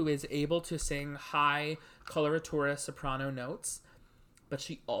vocalists who is able to sing high coloratura soprano notes, but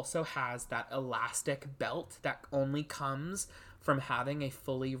she also has that elastic belt that only comes from having a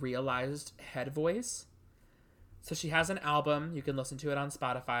fully realized head voice. So she has an album, you can listen to it on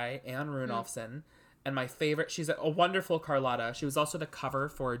Spotify, Anne Runolfson, and my favorite, she's a wonderful Carlotta. She was also the cover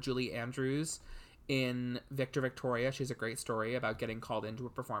for Julie Andrews in Victor Victoria. She has a great story about getting called into a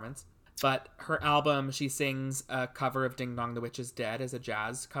performance. But her album, she sings a cover of Ding Dong the Witch is Dead as a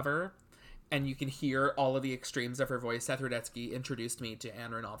jazz cover. And you can hear all of the extremes of her voice. Seth Rudetsky introduced me to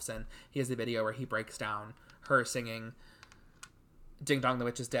Anne Runolfson. He has a video where he breaks down her singing Ding Dong the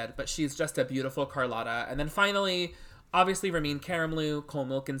Witch is Dead. But she's just a beautiful Carlotta. And then finally, obviously, Ramin Karimloo, Cole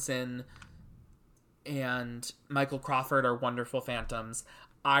Wilkinson, and Michael Crawford are wonderful Phantoms.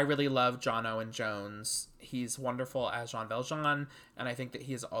 I really love John Owen Jones. He's wonderful as Jean Valjean, and I think that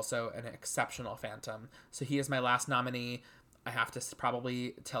he is also an exceptional Phantom. So he is my last nominee. I have to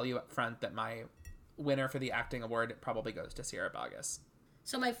probably tell you up front that my winner for the acting award probably goes to Sierra Bogus.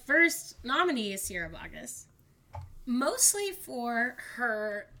 So my first nominee is Sierra Bogus, mostly for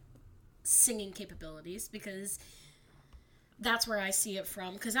her singing capabilities, because that's where I see it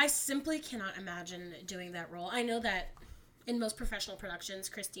from, because I simply cannot imagine doing that role. I know that in most professional productions,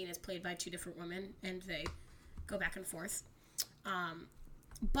 Christine is played by two different women, and they go back and forth.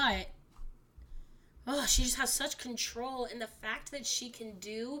 But she just has such control, and the fact that she can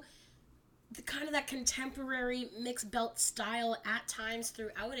do the kind of that contemporary mixed belt style at times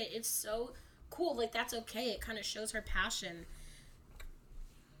throughout it, it's so cool. Like, that's okay. It kind of shows her passion.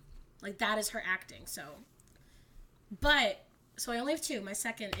 Like, that is her acting. So I only have two. My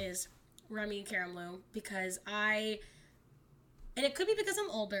second is Ramin Karimloo, because and it could be because I'm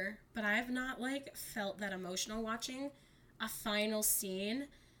older, but I have not, felt that emotional watching a final scene,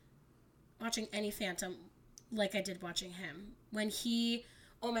 watching any Phantom, like I did watching him. When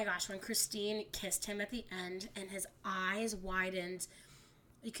when Christine kissed him at the end and his eyes widened,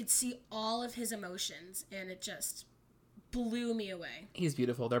 you could see all of his emotions, and it just blew me away. He's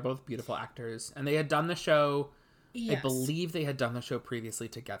beautiful. They're both beautiful actors. And they had done the show, yes. I believe they had done the show previously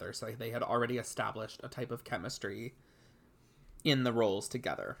together, so they had already established a type of chemistry in the roles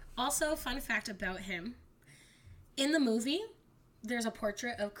together. Also, fun fact about him. In the movie, there's a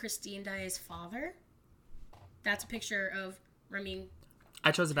portrait of Christine Daae's father. That's a picture of Ramin. I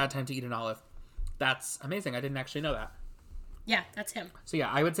chose a bad time to eat an olive. That's amazing. I didn't actually know that. Yeah, that's him. So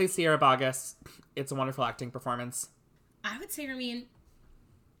yeah, I would say Sierra Bogus. It's a wonderful acting performance. I would say Ramin,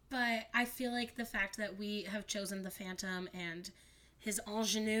 but I feel like the fact that we have chosen the Phantom and his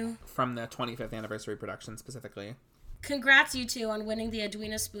ingenue. From the 25th anniversary production specifically. Congrats, you two, on winning the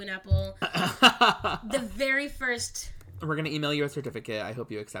Edwina Spoon Apple. The very first. We're going to email you a certificate. I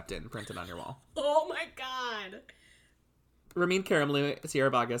hope you accept it and print it on your wall. Oh my god. Ramin Karimloo, Sierra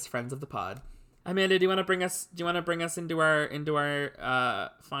Bogus, friends of the pod. Amanda, do you want to bring us into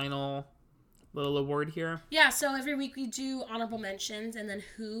our final little award here? Yeah, so every week we do honorable mentions and then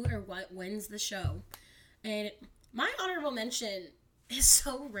who or what wins the show. And my honorable mention is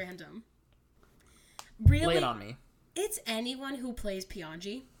so random. Really? Lay it on me. It's anyone who plays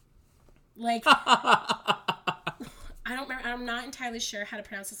Piangi. I don't remember. I'm not entirely sure how to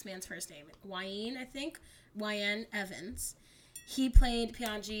pronounce this man's first name. Wayne, I think. Wayne Evans. He played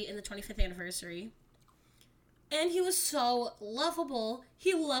Piangi in the 25th anniversary. And he was so lovable.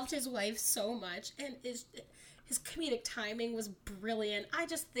 He loved his wife so much. And his comedic timing was brilliant. I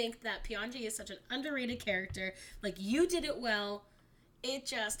just think that Piangi is such an underrated character. You did it well. It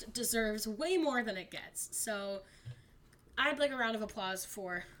just deserves way more than it gets. So I'd like a round of applause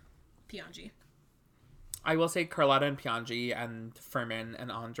for Piangi. I will say Carlotta and Piangi and Furman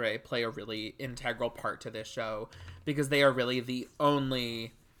and Andre play a really integral part to this show, because they are really the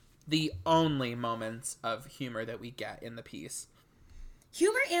only moments of humor that we get in the piece.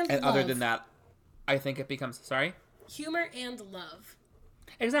 Humor and love. Other than that, I think it becomes... Sorry? Humor and love.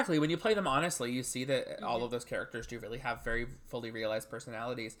 Exactly. When you play them honestly, you see that all of those characters do really have very fully realized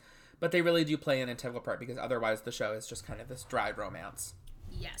personalities. But they really do play an integral part, because otherwise the show is just kind of this dry romance.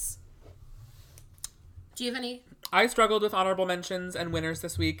 Yes. Do you have any? I struggled with honorable mentions and winners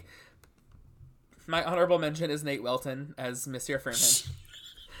this week. My honorable mention is Nate Welton as Monsieur Furman,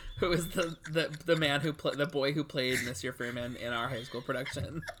 who is the man the boy who played Monsieur Furman in our high school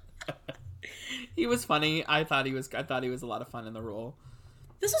production. He was funny. I thought he was a lot of fun in the role.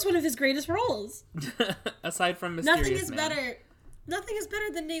 This was one of his greatest roles. Aside from Mysterious Nothing is Man. better. Nothing is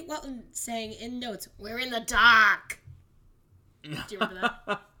better than Nate Welton saying in notes, "We're in the dark." Do you remember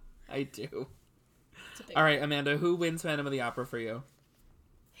that? I do. All right, Amanda, who wins Phantom of the Opera for you?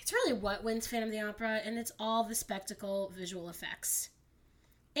 It's really what wins Phantom of the Opera, and it's all the spectacle visual effects.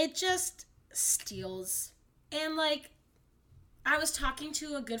 It just steals. And, like, I was talking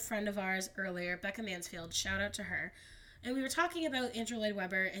to a good friend of ours earlier, Becca Mansfield, shout out to her, and we were talking about Andrew Lloyd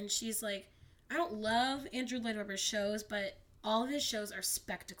Webber, and she's like, I don't love Andrew Lloyd Webber's shows, but all of his shows are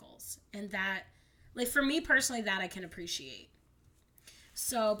spectacles. And that, like, for me personally, that I can appreciate.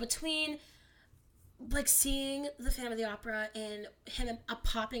 So between, like, seeing the Phantom of the Opera and him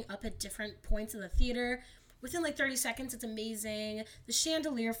popping up at different points of the theater, within, like, 30 seconds, it's amazing. The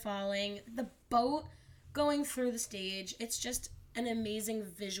chandelier falling, the boat going through the stage, it's just an amazing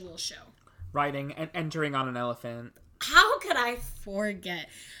visual show. Riding and entering on an elephant. How could I forget?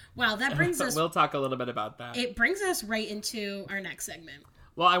 Wow, that brings us... We'll talk a little bit about that. It brings us right into our next segment.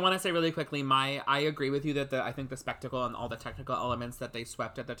 Well, I want to say really quickly, I agree with you that I think the spectacle and all the technical elements that they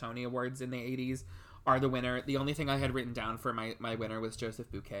swept at the Tony Awards in the 80s are the winner. The only thing I had written down for my winner was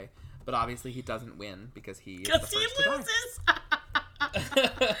Joseph Bouquet, but obviously he doesn't win because he is the first to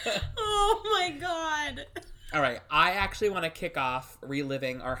die. Oh my god. All right, I actually want to kick off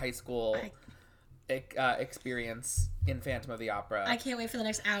reliving our high school experience in Phantom of the Opera. I can't wait for the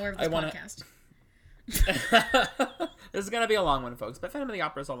next hour of this podcast. This is going to be a long one, folks, but Phantom of the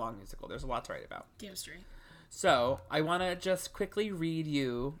Opera is a long musical. There's a lot to write about. Damn straight. So, I want to just quickly read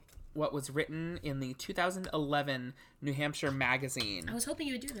you what was written in the 2011 New Hampshire Magazine. I was hoping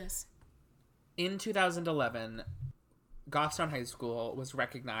you would do this. In 2011, Goffstown High School was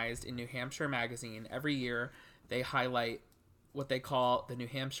recognized in New Hampshire Magazine. Every year, they highlight what they call the New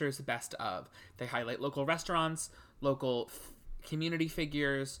Hampshire's Best Of. They highlight local restaurants, local community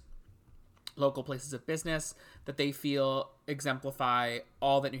figures, local places of business that they feel exemplify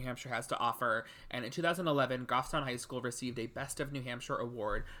all that New Hampshire has to offer. And in 2011, Goffstown High School received a Best of New Hampshire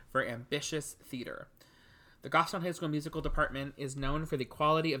award for ambitious theater. The Goffstown High School musical department is known for the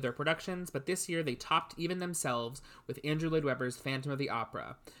quality of their productions, but this year they topped even themselves with Andrew Lloyd Webber's Phantom of the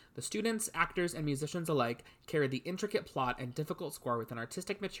Opera. The students, actors, and musicians alike carried the intricate plot and difficult score with an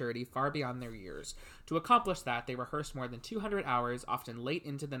artistic maturity far beyond their years. To accomplish that, they rehearsed more than 200 hours, often late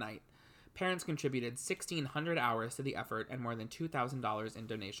into the night. Parents contributed 1,600 hours to the effort, and more than $2,000 in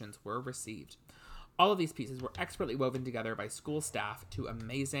donations were received. All of these pieces were expertly woven together by school staff to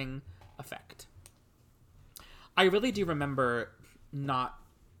amazing effect. I really do remember not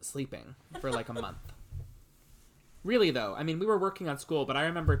sleeping for like a month. Really, though. I mean, we were working on school, but I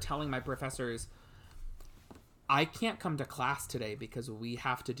remember telling my professors, I can't come to class today because we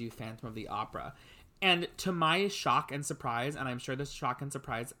have to do Phantom of the Opera. And to my shock and surprise, and I'm sure the shock and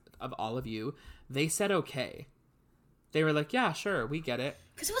surprise of all of you, they said okay. They were like, yeah, sure, we get it.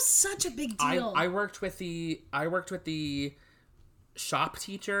 Because it was such a big deal. I worked with the shop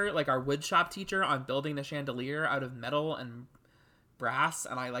teacher, like our wood shop teacher, on building the chandelier out of metal and brass,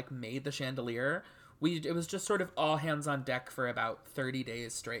 and I like made the chandelier. It was just sort of all hands on deck for about 30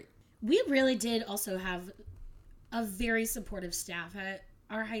 days straight. We really did also have a very supportive staff at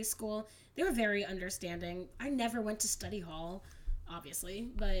our high school. They were very understanding. I never went to study hall,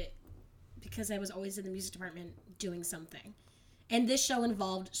 obviously, but because I was always in the music department doing something. And this show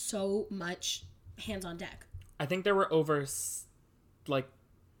involved so much hands on deck. I think there were over like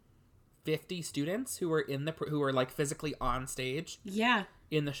 50 students who were like physically on stage. Yeah.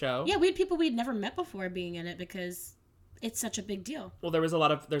 In the show. Yeah, we had people we'd never met before being in it because it's such a big deal. Well, there's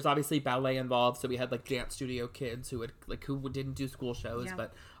obviously ballet involved, so we had like dance studio kids who didn't do school shows, yeah.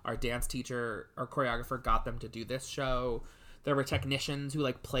 But our dance teacher, our choreographer got them to do this show. There were technicians who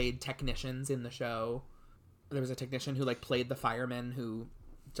like played technicians in the show. There was a technician who like played the fireman who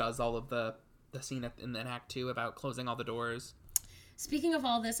does all of the scene in Act 2 about closing all the doors. Speaking of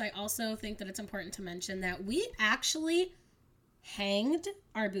all this, I also think that it's important to mention that we actually hanged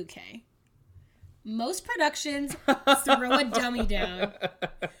our bouquet. Most productions throw a dummy down,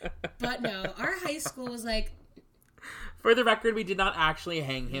 but no, our high school was like, For the record, we did not actually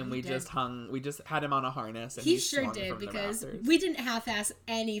hang him. We just had him on a harness. And he sure did, because we didn't half-ass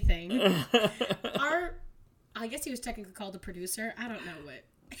anything. I guess he was technically called a producer. I don't know what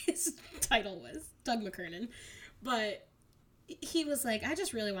his title was, Doug McKernan. But he was like, I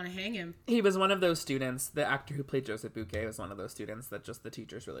just really want to hang him. He was one of those students, the actor who played Joseph Bouquet was one of those students that just the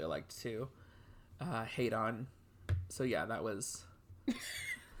teachers really liked to hate on. So yeah, that was...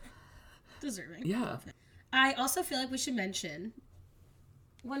 deserving. Yeah. I also feel like we should mention,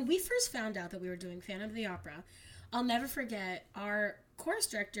 when we first found out that we were doing Phantom of the Opera, I'll never forget our chorus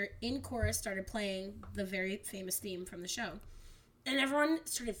director in chorus started playing the very famous theme from the show. And everyone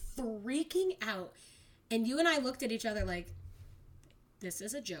started freaking out. And you and I looked at each other like, this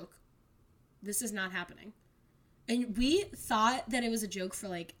is a joke. This is not happening. And we thought that it was a joke for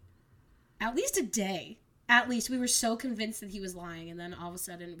like at least a day. At least we were so convinced that he was lying. And then all of a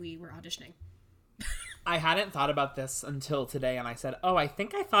sudden we were auditioning. I hadn't thought about this until today, and I said, oh, I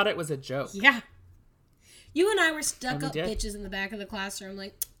think I thought it was a joke. Yeah. You and I were stuck up bitches in the back of the classroom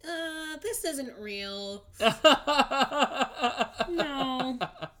like, this isn't real. No.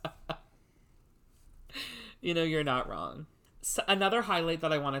 You know, you're not wrong. So another highlight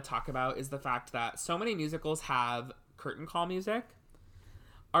that I want to talk about is the fact that so many musicals have curtain call music.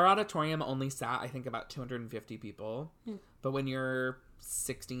 Our auditorium only sat, I think, about 250 people. But when you're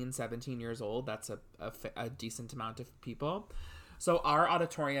 16, 17 years old, that's a decent amount of people. So our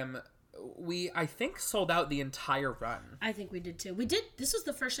auditorium, I think, sold out the entire run. I think we did too. This was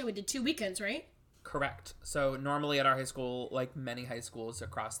the first show we did 2 weekends, right? Correct. So normally at our high school, like many high schools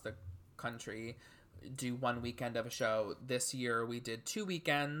across the country, do 1 weekend of a show. This year we did 2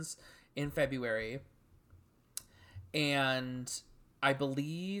 weekends in February. And I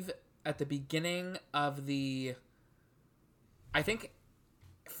believe at the beginning of I think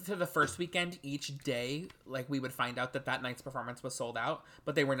for the first weekend, each day, like, we would find out that night's performance was sold out,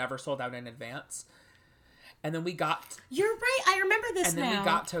 but they were never sold out in advance. And then we got... You're right. I remember this now. And then we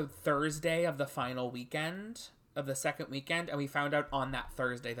got to Thursday of the final weekend, of the second weekend, and we found out on that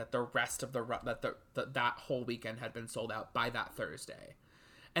Thursday that the rest of that whole weekend had been sold out by that Thursday.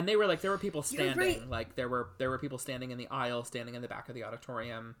 And they were like, there were people standing, right. like there were people standing in the aisle, standing in the back of the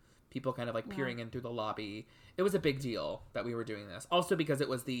auditorium, people kind of like peering in through the lobby. It was a big deal that we were doing this. Also because it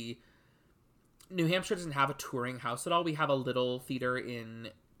was New Hampshire doesn't have a touring house at all. We have a little theater in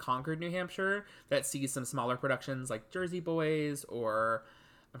Concord, New Hampshire that sees some smaller productions like Jersey Boys, or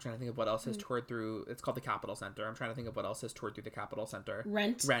I'm trying to think of what else has toured through. It's called the Capitol Center. I'm trying to think of what else has toured through the Capitol Center.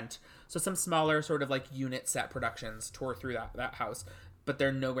 Rent. So some smaller sort of like unit set productions tour through that house. But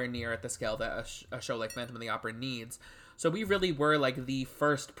they're nowhere near at the scale that a show like Phantom of the Opera needs. So we really were like the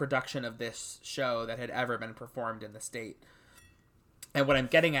first production of this show that had ever been performed in the state. And what I'm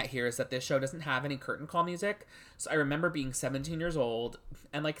getting at here is that this show doesn't have any curtain call music. So I remember being 17 years old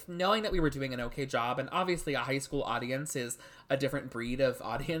and like knowing that we were doing an okay job. And obviously a high school audience is a different breed of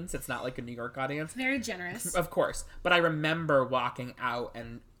audience. It's not like a New York audience. Very generous. Of course. But I remember walking out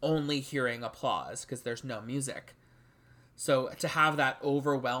and only hearing applause because there's no music. So to have that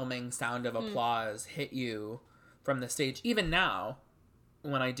overwhelming sound of applause hit you from the stage, even now,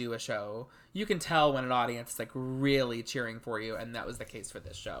 when I do a show, you can tell when an audience is like really cheering for you, and that was the case for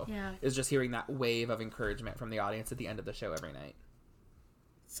this show. Yeah. Is just hearing that wave of encouragement from the audience at the end of the show every night.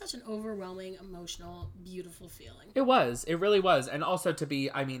 Such an overwhelming, emotional, beautiful feeling. It was. It really was. And also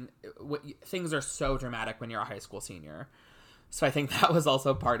things are so dramatic when you're a high school senior. So I think that was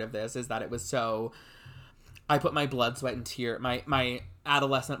also part of this, is that it was so... I put my blood, sweat, and tear, my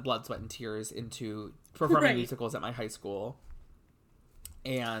adolescent blood, sweat, and tears into performing musicals at my high school.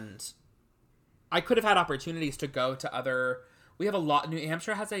 And I could have had opportunities to go to New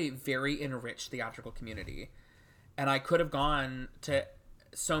Hampshire has a very enriched theatrical community. And I could have gone to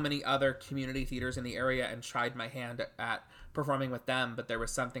so many other community theaters in the area and tried my hand at performing with them. But there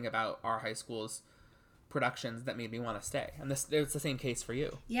was something about our high school's productions that made me want to stay. And it's the same case for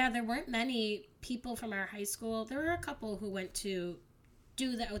you. Yeah, there weren't many people from our high school. There were a couple who went to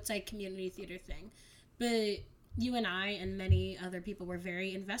do the outside community theater thing. But you and I and many other people were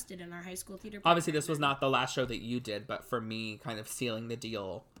very invested in our high school theater program. Obviously, this was not the last show that you did, but for me, kind of sealing the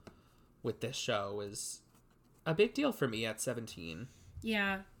deal with this show was a big deal for me at 17.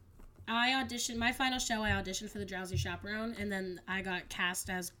 Yeah. My final show, I auditioned for The Drowsy Chaperone, and then I got cast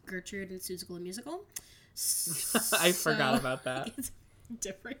as Gertrude in Seussical the Musical. I forgot about that. It's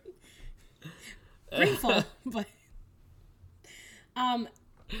different. Grateful, but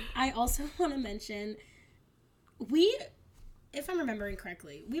I also want to mention if I'm remembering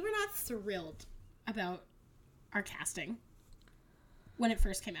correctly, we were not thrilled about our casting. when it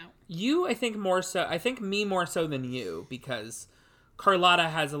first came out. You, I think more so. I think me more so than you, because Carlotta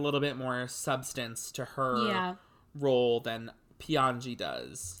has a little bit more substance to her role than Piangi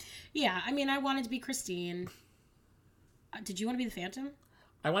does. Yeah, I mean, I wanted to be Christine. Did you want to be the Phantom?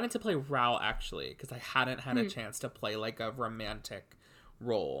 I wanted to play Raoul, actually, because I hadn't had a chance to play like a romantic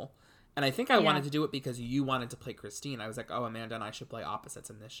role. And I think I wanted to do it because you wanted to play Christine. I was like, oh, Amanda and I should play opposites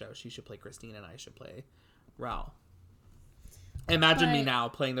in this show. She should play Christine and I should play Raoul. Imagine me now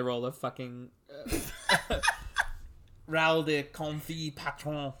playing the role of fucking Raoul de Confit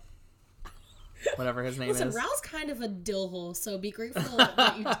Patron. Whatever his name is. Listen, Raoul's kind of a dillhole, so be grateful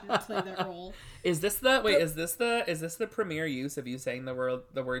that you didn't play that role. Is this the premiere use of you saying the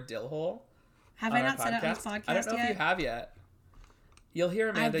word dillhole? Have I not said it on this podcast? I don't know if you have yet. You'll hear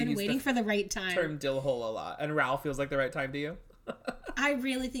Amanda use I've been waiting for the right time. Term dillhole a lot, and Raoul feels like the right time to you. I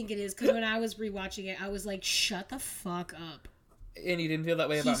really think it is, because when I was rewatching it, I was like, "Shut the fuck up." And you didn't feel that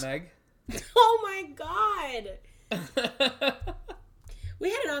way about Meg? Oh my god. We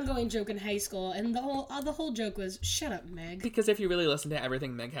had an ongoing joke in high school, and the whole joke was, "Shut up, Meg." Because if you really listen to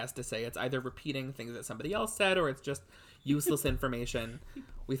everything Meg has to say, it's either repeating things that somebody else said, or it's just useless information.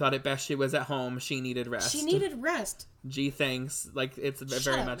 We thought it best she was at home. She needed rest. She needed rest. Gee, thanks. Like, it's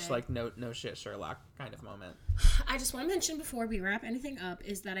very much Meg. Like no shit Sherlock kind of moment. I just want to mention before we wrap anything up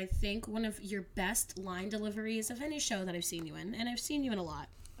is that I think one of your best line deliveries of any show that I've seen you in, and I've seen you in a lot.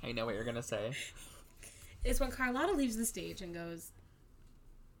 I know what you're gonna say. Is when Carlotta leaves the stage and goes,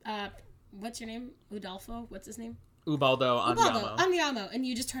 what's your name? Udolfo? What's his name? Ubaldo Andiamo. And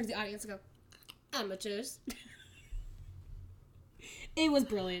you just turn to the audience and go, "Amateurs." It was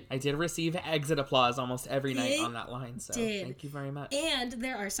brilliant. I did receive exit applause almost every night on that line, so thank you very much. And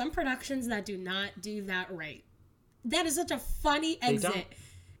there are some productions that do not do that right. That is such a funny exit.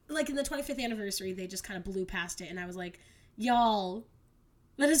 Like in the 25th anniversary, they just kind of blew past it, and I was like, y'all,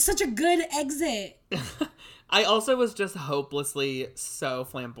 that is such a good exit. I also was just hopelessly so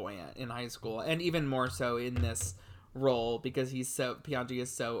flamboyant in high school, and even more so in this role, because Piangi is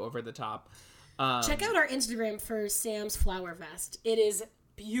so over the top. Check out our Instagram for Sam's flower vest. It is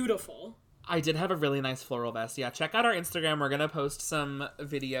beautiful. I did have a really nice floral vest. Yeah, check out our Instagram. We're going to post some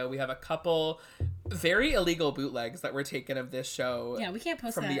video. We have a couple very illegal bootlegs that were taken of this show. Yeah, we can't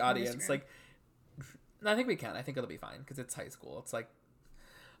post from that the audience. Like, I think we can. I think it'll be fine because it's high school. It's like,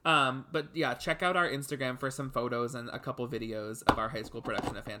 but yeah, check out our Instagram for some photos and a couple videos of our high school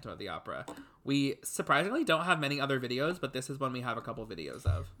production of Phantom of the Opera. We surprisingly don't have many other videos, but this is one we have a couple videos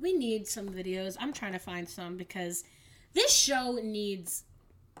of. We need some videos. I'm trying to find some because this show needs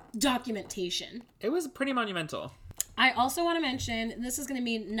documentation. It was pretty monumental. I also want to mention, this is going to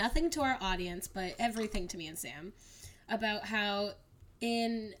mean nothing to our audience, but everything to me and Sam, about how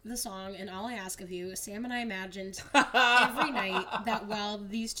in the song, And All I Ask of You, Sam and I imagined every night that while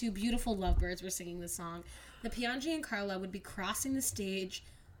these two beautiful lovebirds were singing this song, the Piangi and Carla would be crossing the stage,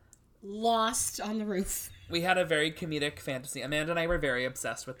 lost on the roof. We had a very comedic fantasy. Amanda and I were very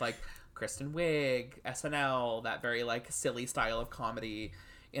obsessed with, like, Kristen Wiig, SNL, that very, like, silly style of comedy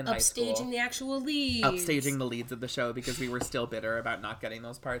in high school. Upstaging the actual leads. Upstaging the leads of the show because we were still bitter about not getting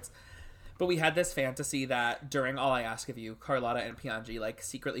those parts. But we had this fantasy that during All I Ask of You, Carlotta and Piangi, like,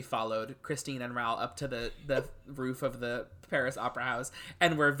 secretly followed Christine and Raoul up to the roof of the Paris Opera House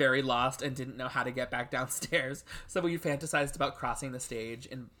and were very lost and didn't know how to get back downstairs. So we fantasized about crossing the stage,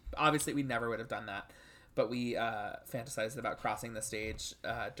 and obviously we never would have done that. But we fantasized about crossing the stage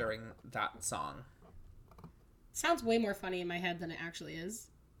during that song. Sounds way more funny in my head than it actually is.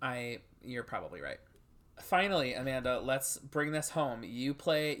 You're probably right. Finally, Amanda, let's bring this home. You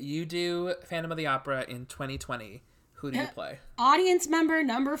do Phantom of the Opera in 2020. Who do you play? Audience member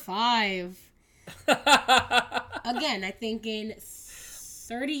number 5. Again, I think in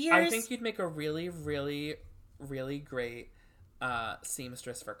 30 years. I think you'd make a really, really, really great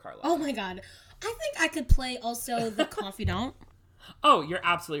seamstress for Carla. Oh my god. I think I could play also the confidant. Oh, you're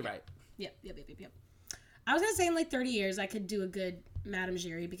absolutely right. Yep. I was going to say in like 30 years, I could do a good Madame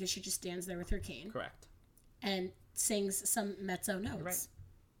Giry because she just stands there with her cane. Correct. And sings some mezzo notes. You're right.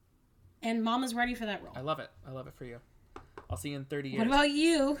 And Mama's ready for that role. I love it. I love it for you. I'll see you in 30 years. What about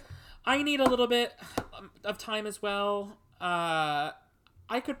you? I need a little bit of time as well. I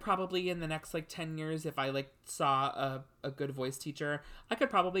could probably in the next like 10 years, if I like saw a good voice teacher, I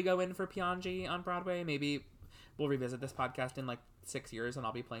could probably go in for Piangi on Broadway. Maybe we'll revisit this podcast in like 6 years and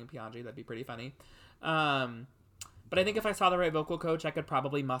I'll be playing Piangi. That'd be pretty funny. But I think if I saw the right vocal coach, I could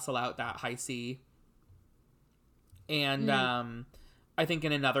probably muscle out that high C. And I think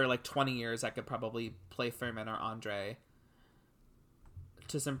in another like 20 years, I could probably play Firmin or Andre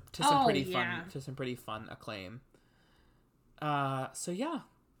to some pretty fun acclaim. So yeah,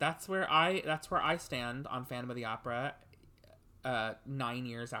 that's where I stand on Phantom of the Opera. 9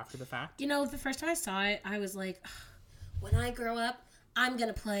 years after the fact. You know, the first time I saw it, I was like, when I grow up, I'm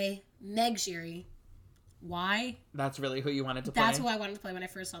gonna play Meg Giry. Why? That's really who you wanted to play? That's who I wanted to play when I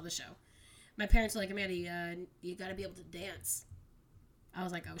first saw the show. My parents were like, Amanda, you gotta be able to dance. I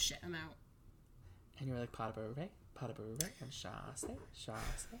was like, oh shit, I'm out. And you were like, pas de bourrée, and chasse.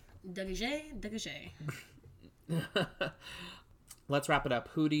 Dégagé. Let's wrap it up.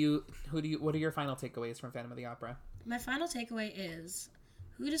 What are your final takeaways from Phantom of the Opera? My final takeaway is,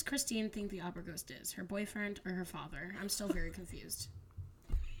 who does Christine think the opera ghost is? Her boyfriend or her father? I'm still very confused.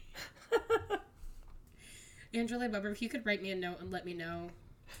 Andrew Lloyd Webber, if you could write me a note and let me know.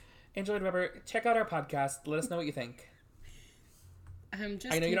 Andrew Lloyd Webber, check out our podcast. Let us know what you think. I'm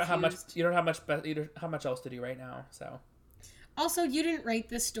just I know confused. you don't have much else to do right now, so. Also, you didn't write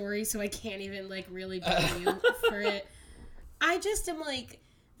this story, so I can't even really blame you for it. I just am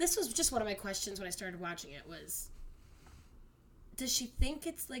this was just one of my questions when I started watching it was, does she think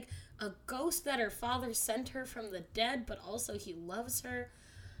it's a ghost that her father sent her from the dead, but also he loves her?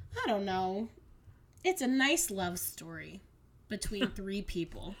 I don't know. It's a nice love story between three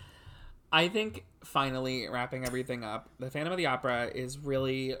people. I think, finally, wrapping everything up, The Phantom of the Opera is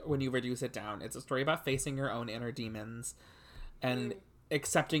really, when you reduce it down, it's a story about facing your own inner demons and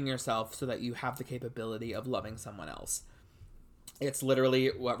accepting yourself so that you have the capability of loving someone else. It's literally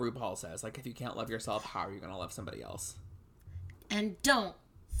what RuPaul says. If you can't love yourself, how are you going to love somebody else? And don't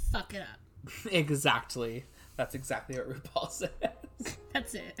fuck it up. Exactly. That's exactly what RuPaul says.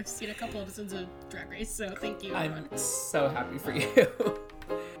 That's it. I've seen a couple episodes of Drag Race, so thank you, everyone. I'm so happy for you.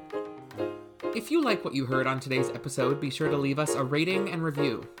 If you like what you heard on today's episode, be sure to leave us a rating and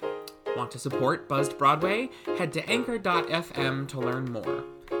review. Want to support Buzzed Broadway? Head to anchor.fm to learn more.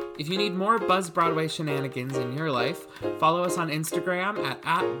 If you need more Buzzed Broadway shenanigans in your life, follow us on Instagram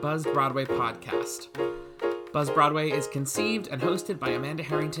at Buzzed Broadway Podcast. Buzzed Broadway is conceived and hosted by Amanda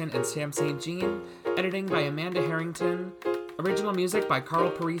Harrington and Sam St. Jean, editing by Amanda Harrington, original music by Carl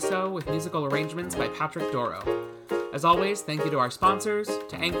Pariso, with musical arrangements by Patrick Doro. As always, thank you to our sponsors,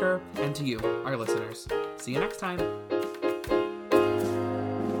 to Anchor, and to you, our listeners. See you next time.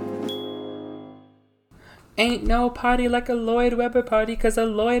 Ain't no party like a Lloyd Webber party, 'cause a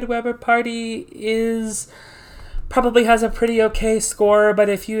Lloyd Webber party probably has a pretty okay score, but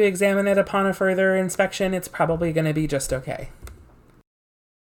if you examine it upon a further inspection, it's probably going to be just okay.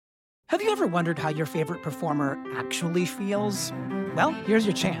 Have you ever wondered how your favorite performer actually feels? Well, here's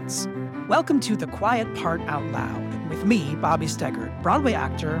your chance. Welcome to The Quiet Part Out Loud with me, Bobby Steggert, Broadway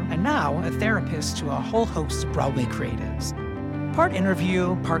actor and now a therapist to a whole host of Broadway creatives. Part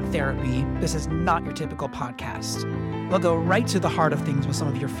interview, part therapy, this is not your typical podcast. We'll go right to the heart of things with some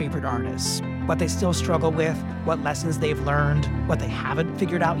of your favorite artists, what they still struggle with, what lessons they've learned, what they haven't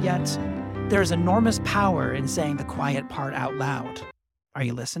figured out yet. There's enormous power in saying the quiet part out loud. Are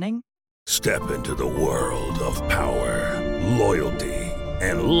you listening? Step into the world of power, loyalty,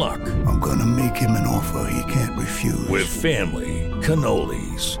 and luck. I'm gonna make him an offer he can't refuse. With family,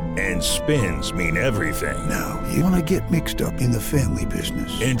 cannolis, and spins mean everything. Now, you wanna get mixed up in the family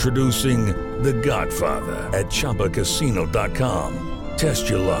business. Introducing The Godfather at ChumbaCasino.com. Test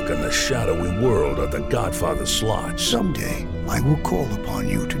your luck in the shadowy world of The Godfather slot. Someday, I will call upon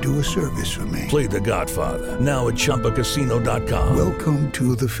you to do a service for me. Play The Godfather, now at ChumbaCasino.com. Welcome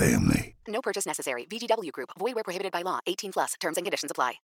to the family. No purchase necessary. VGW Group. Void where prohibited by law. 18+. Terms and conditions apply.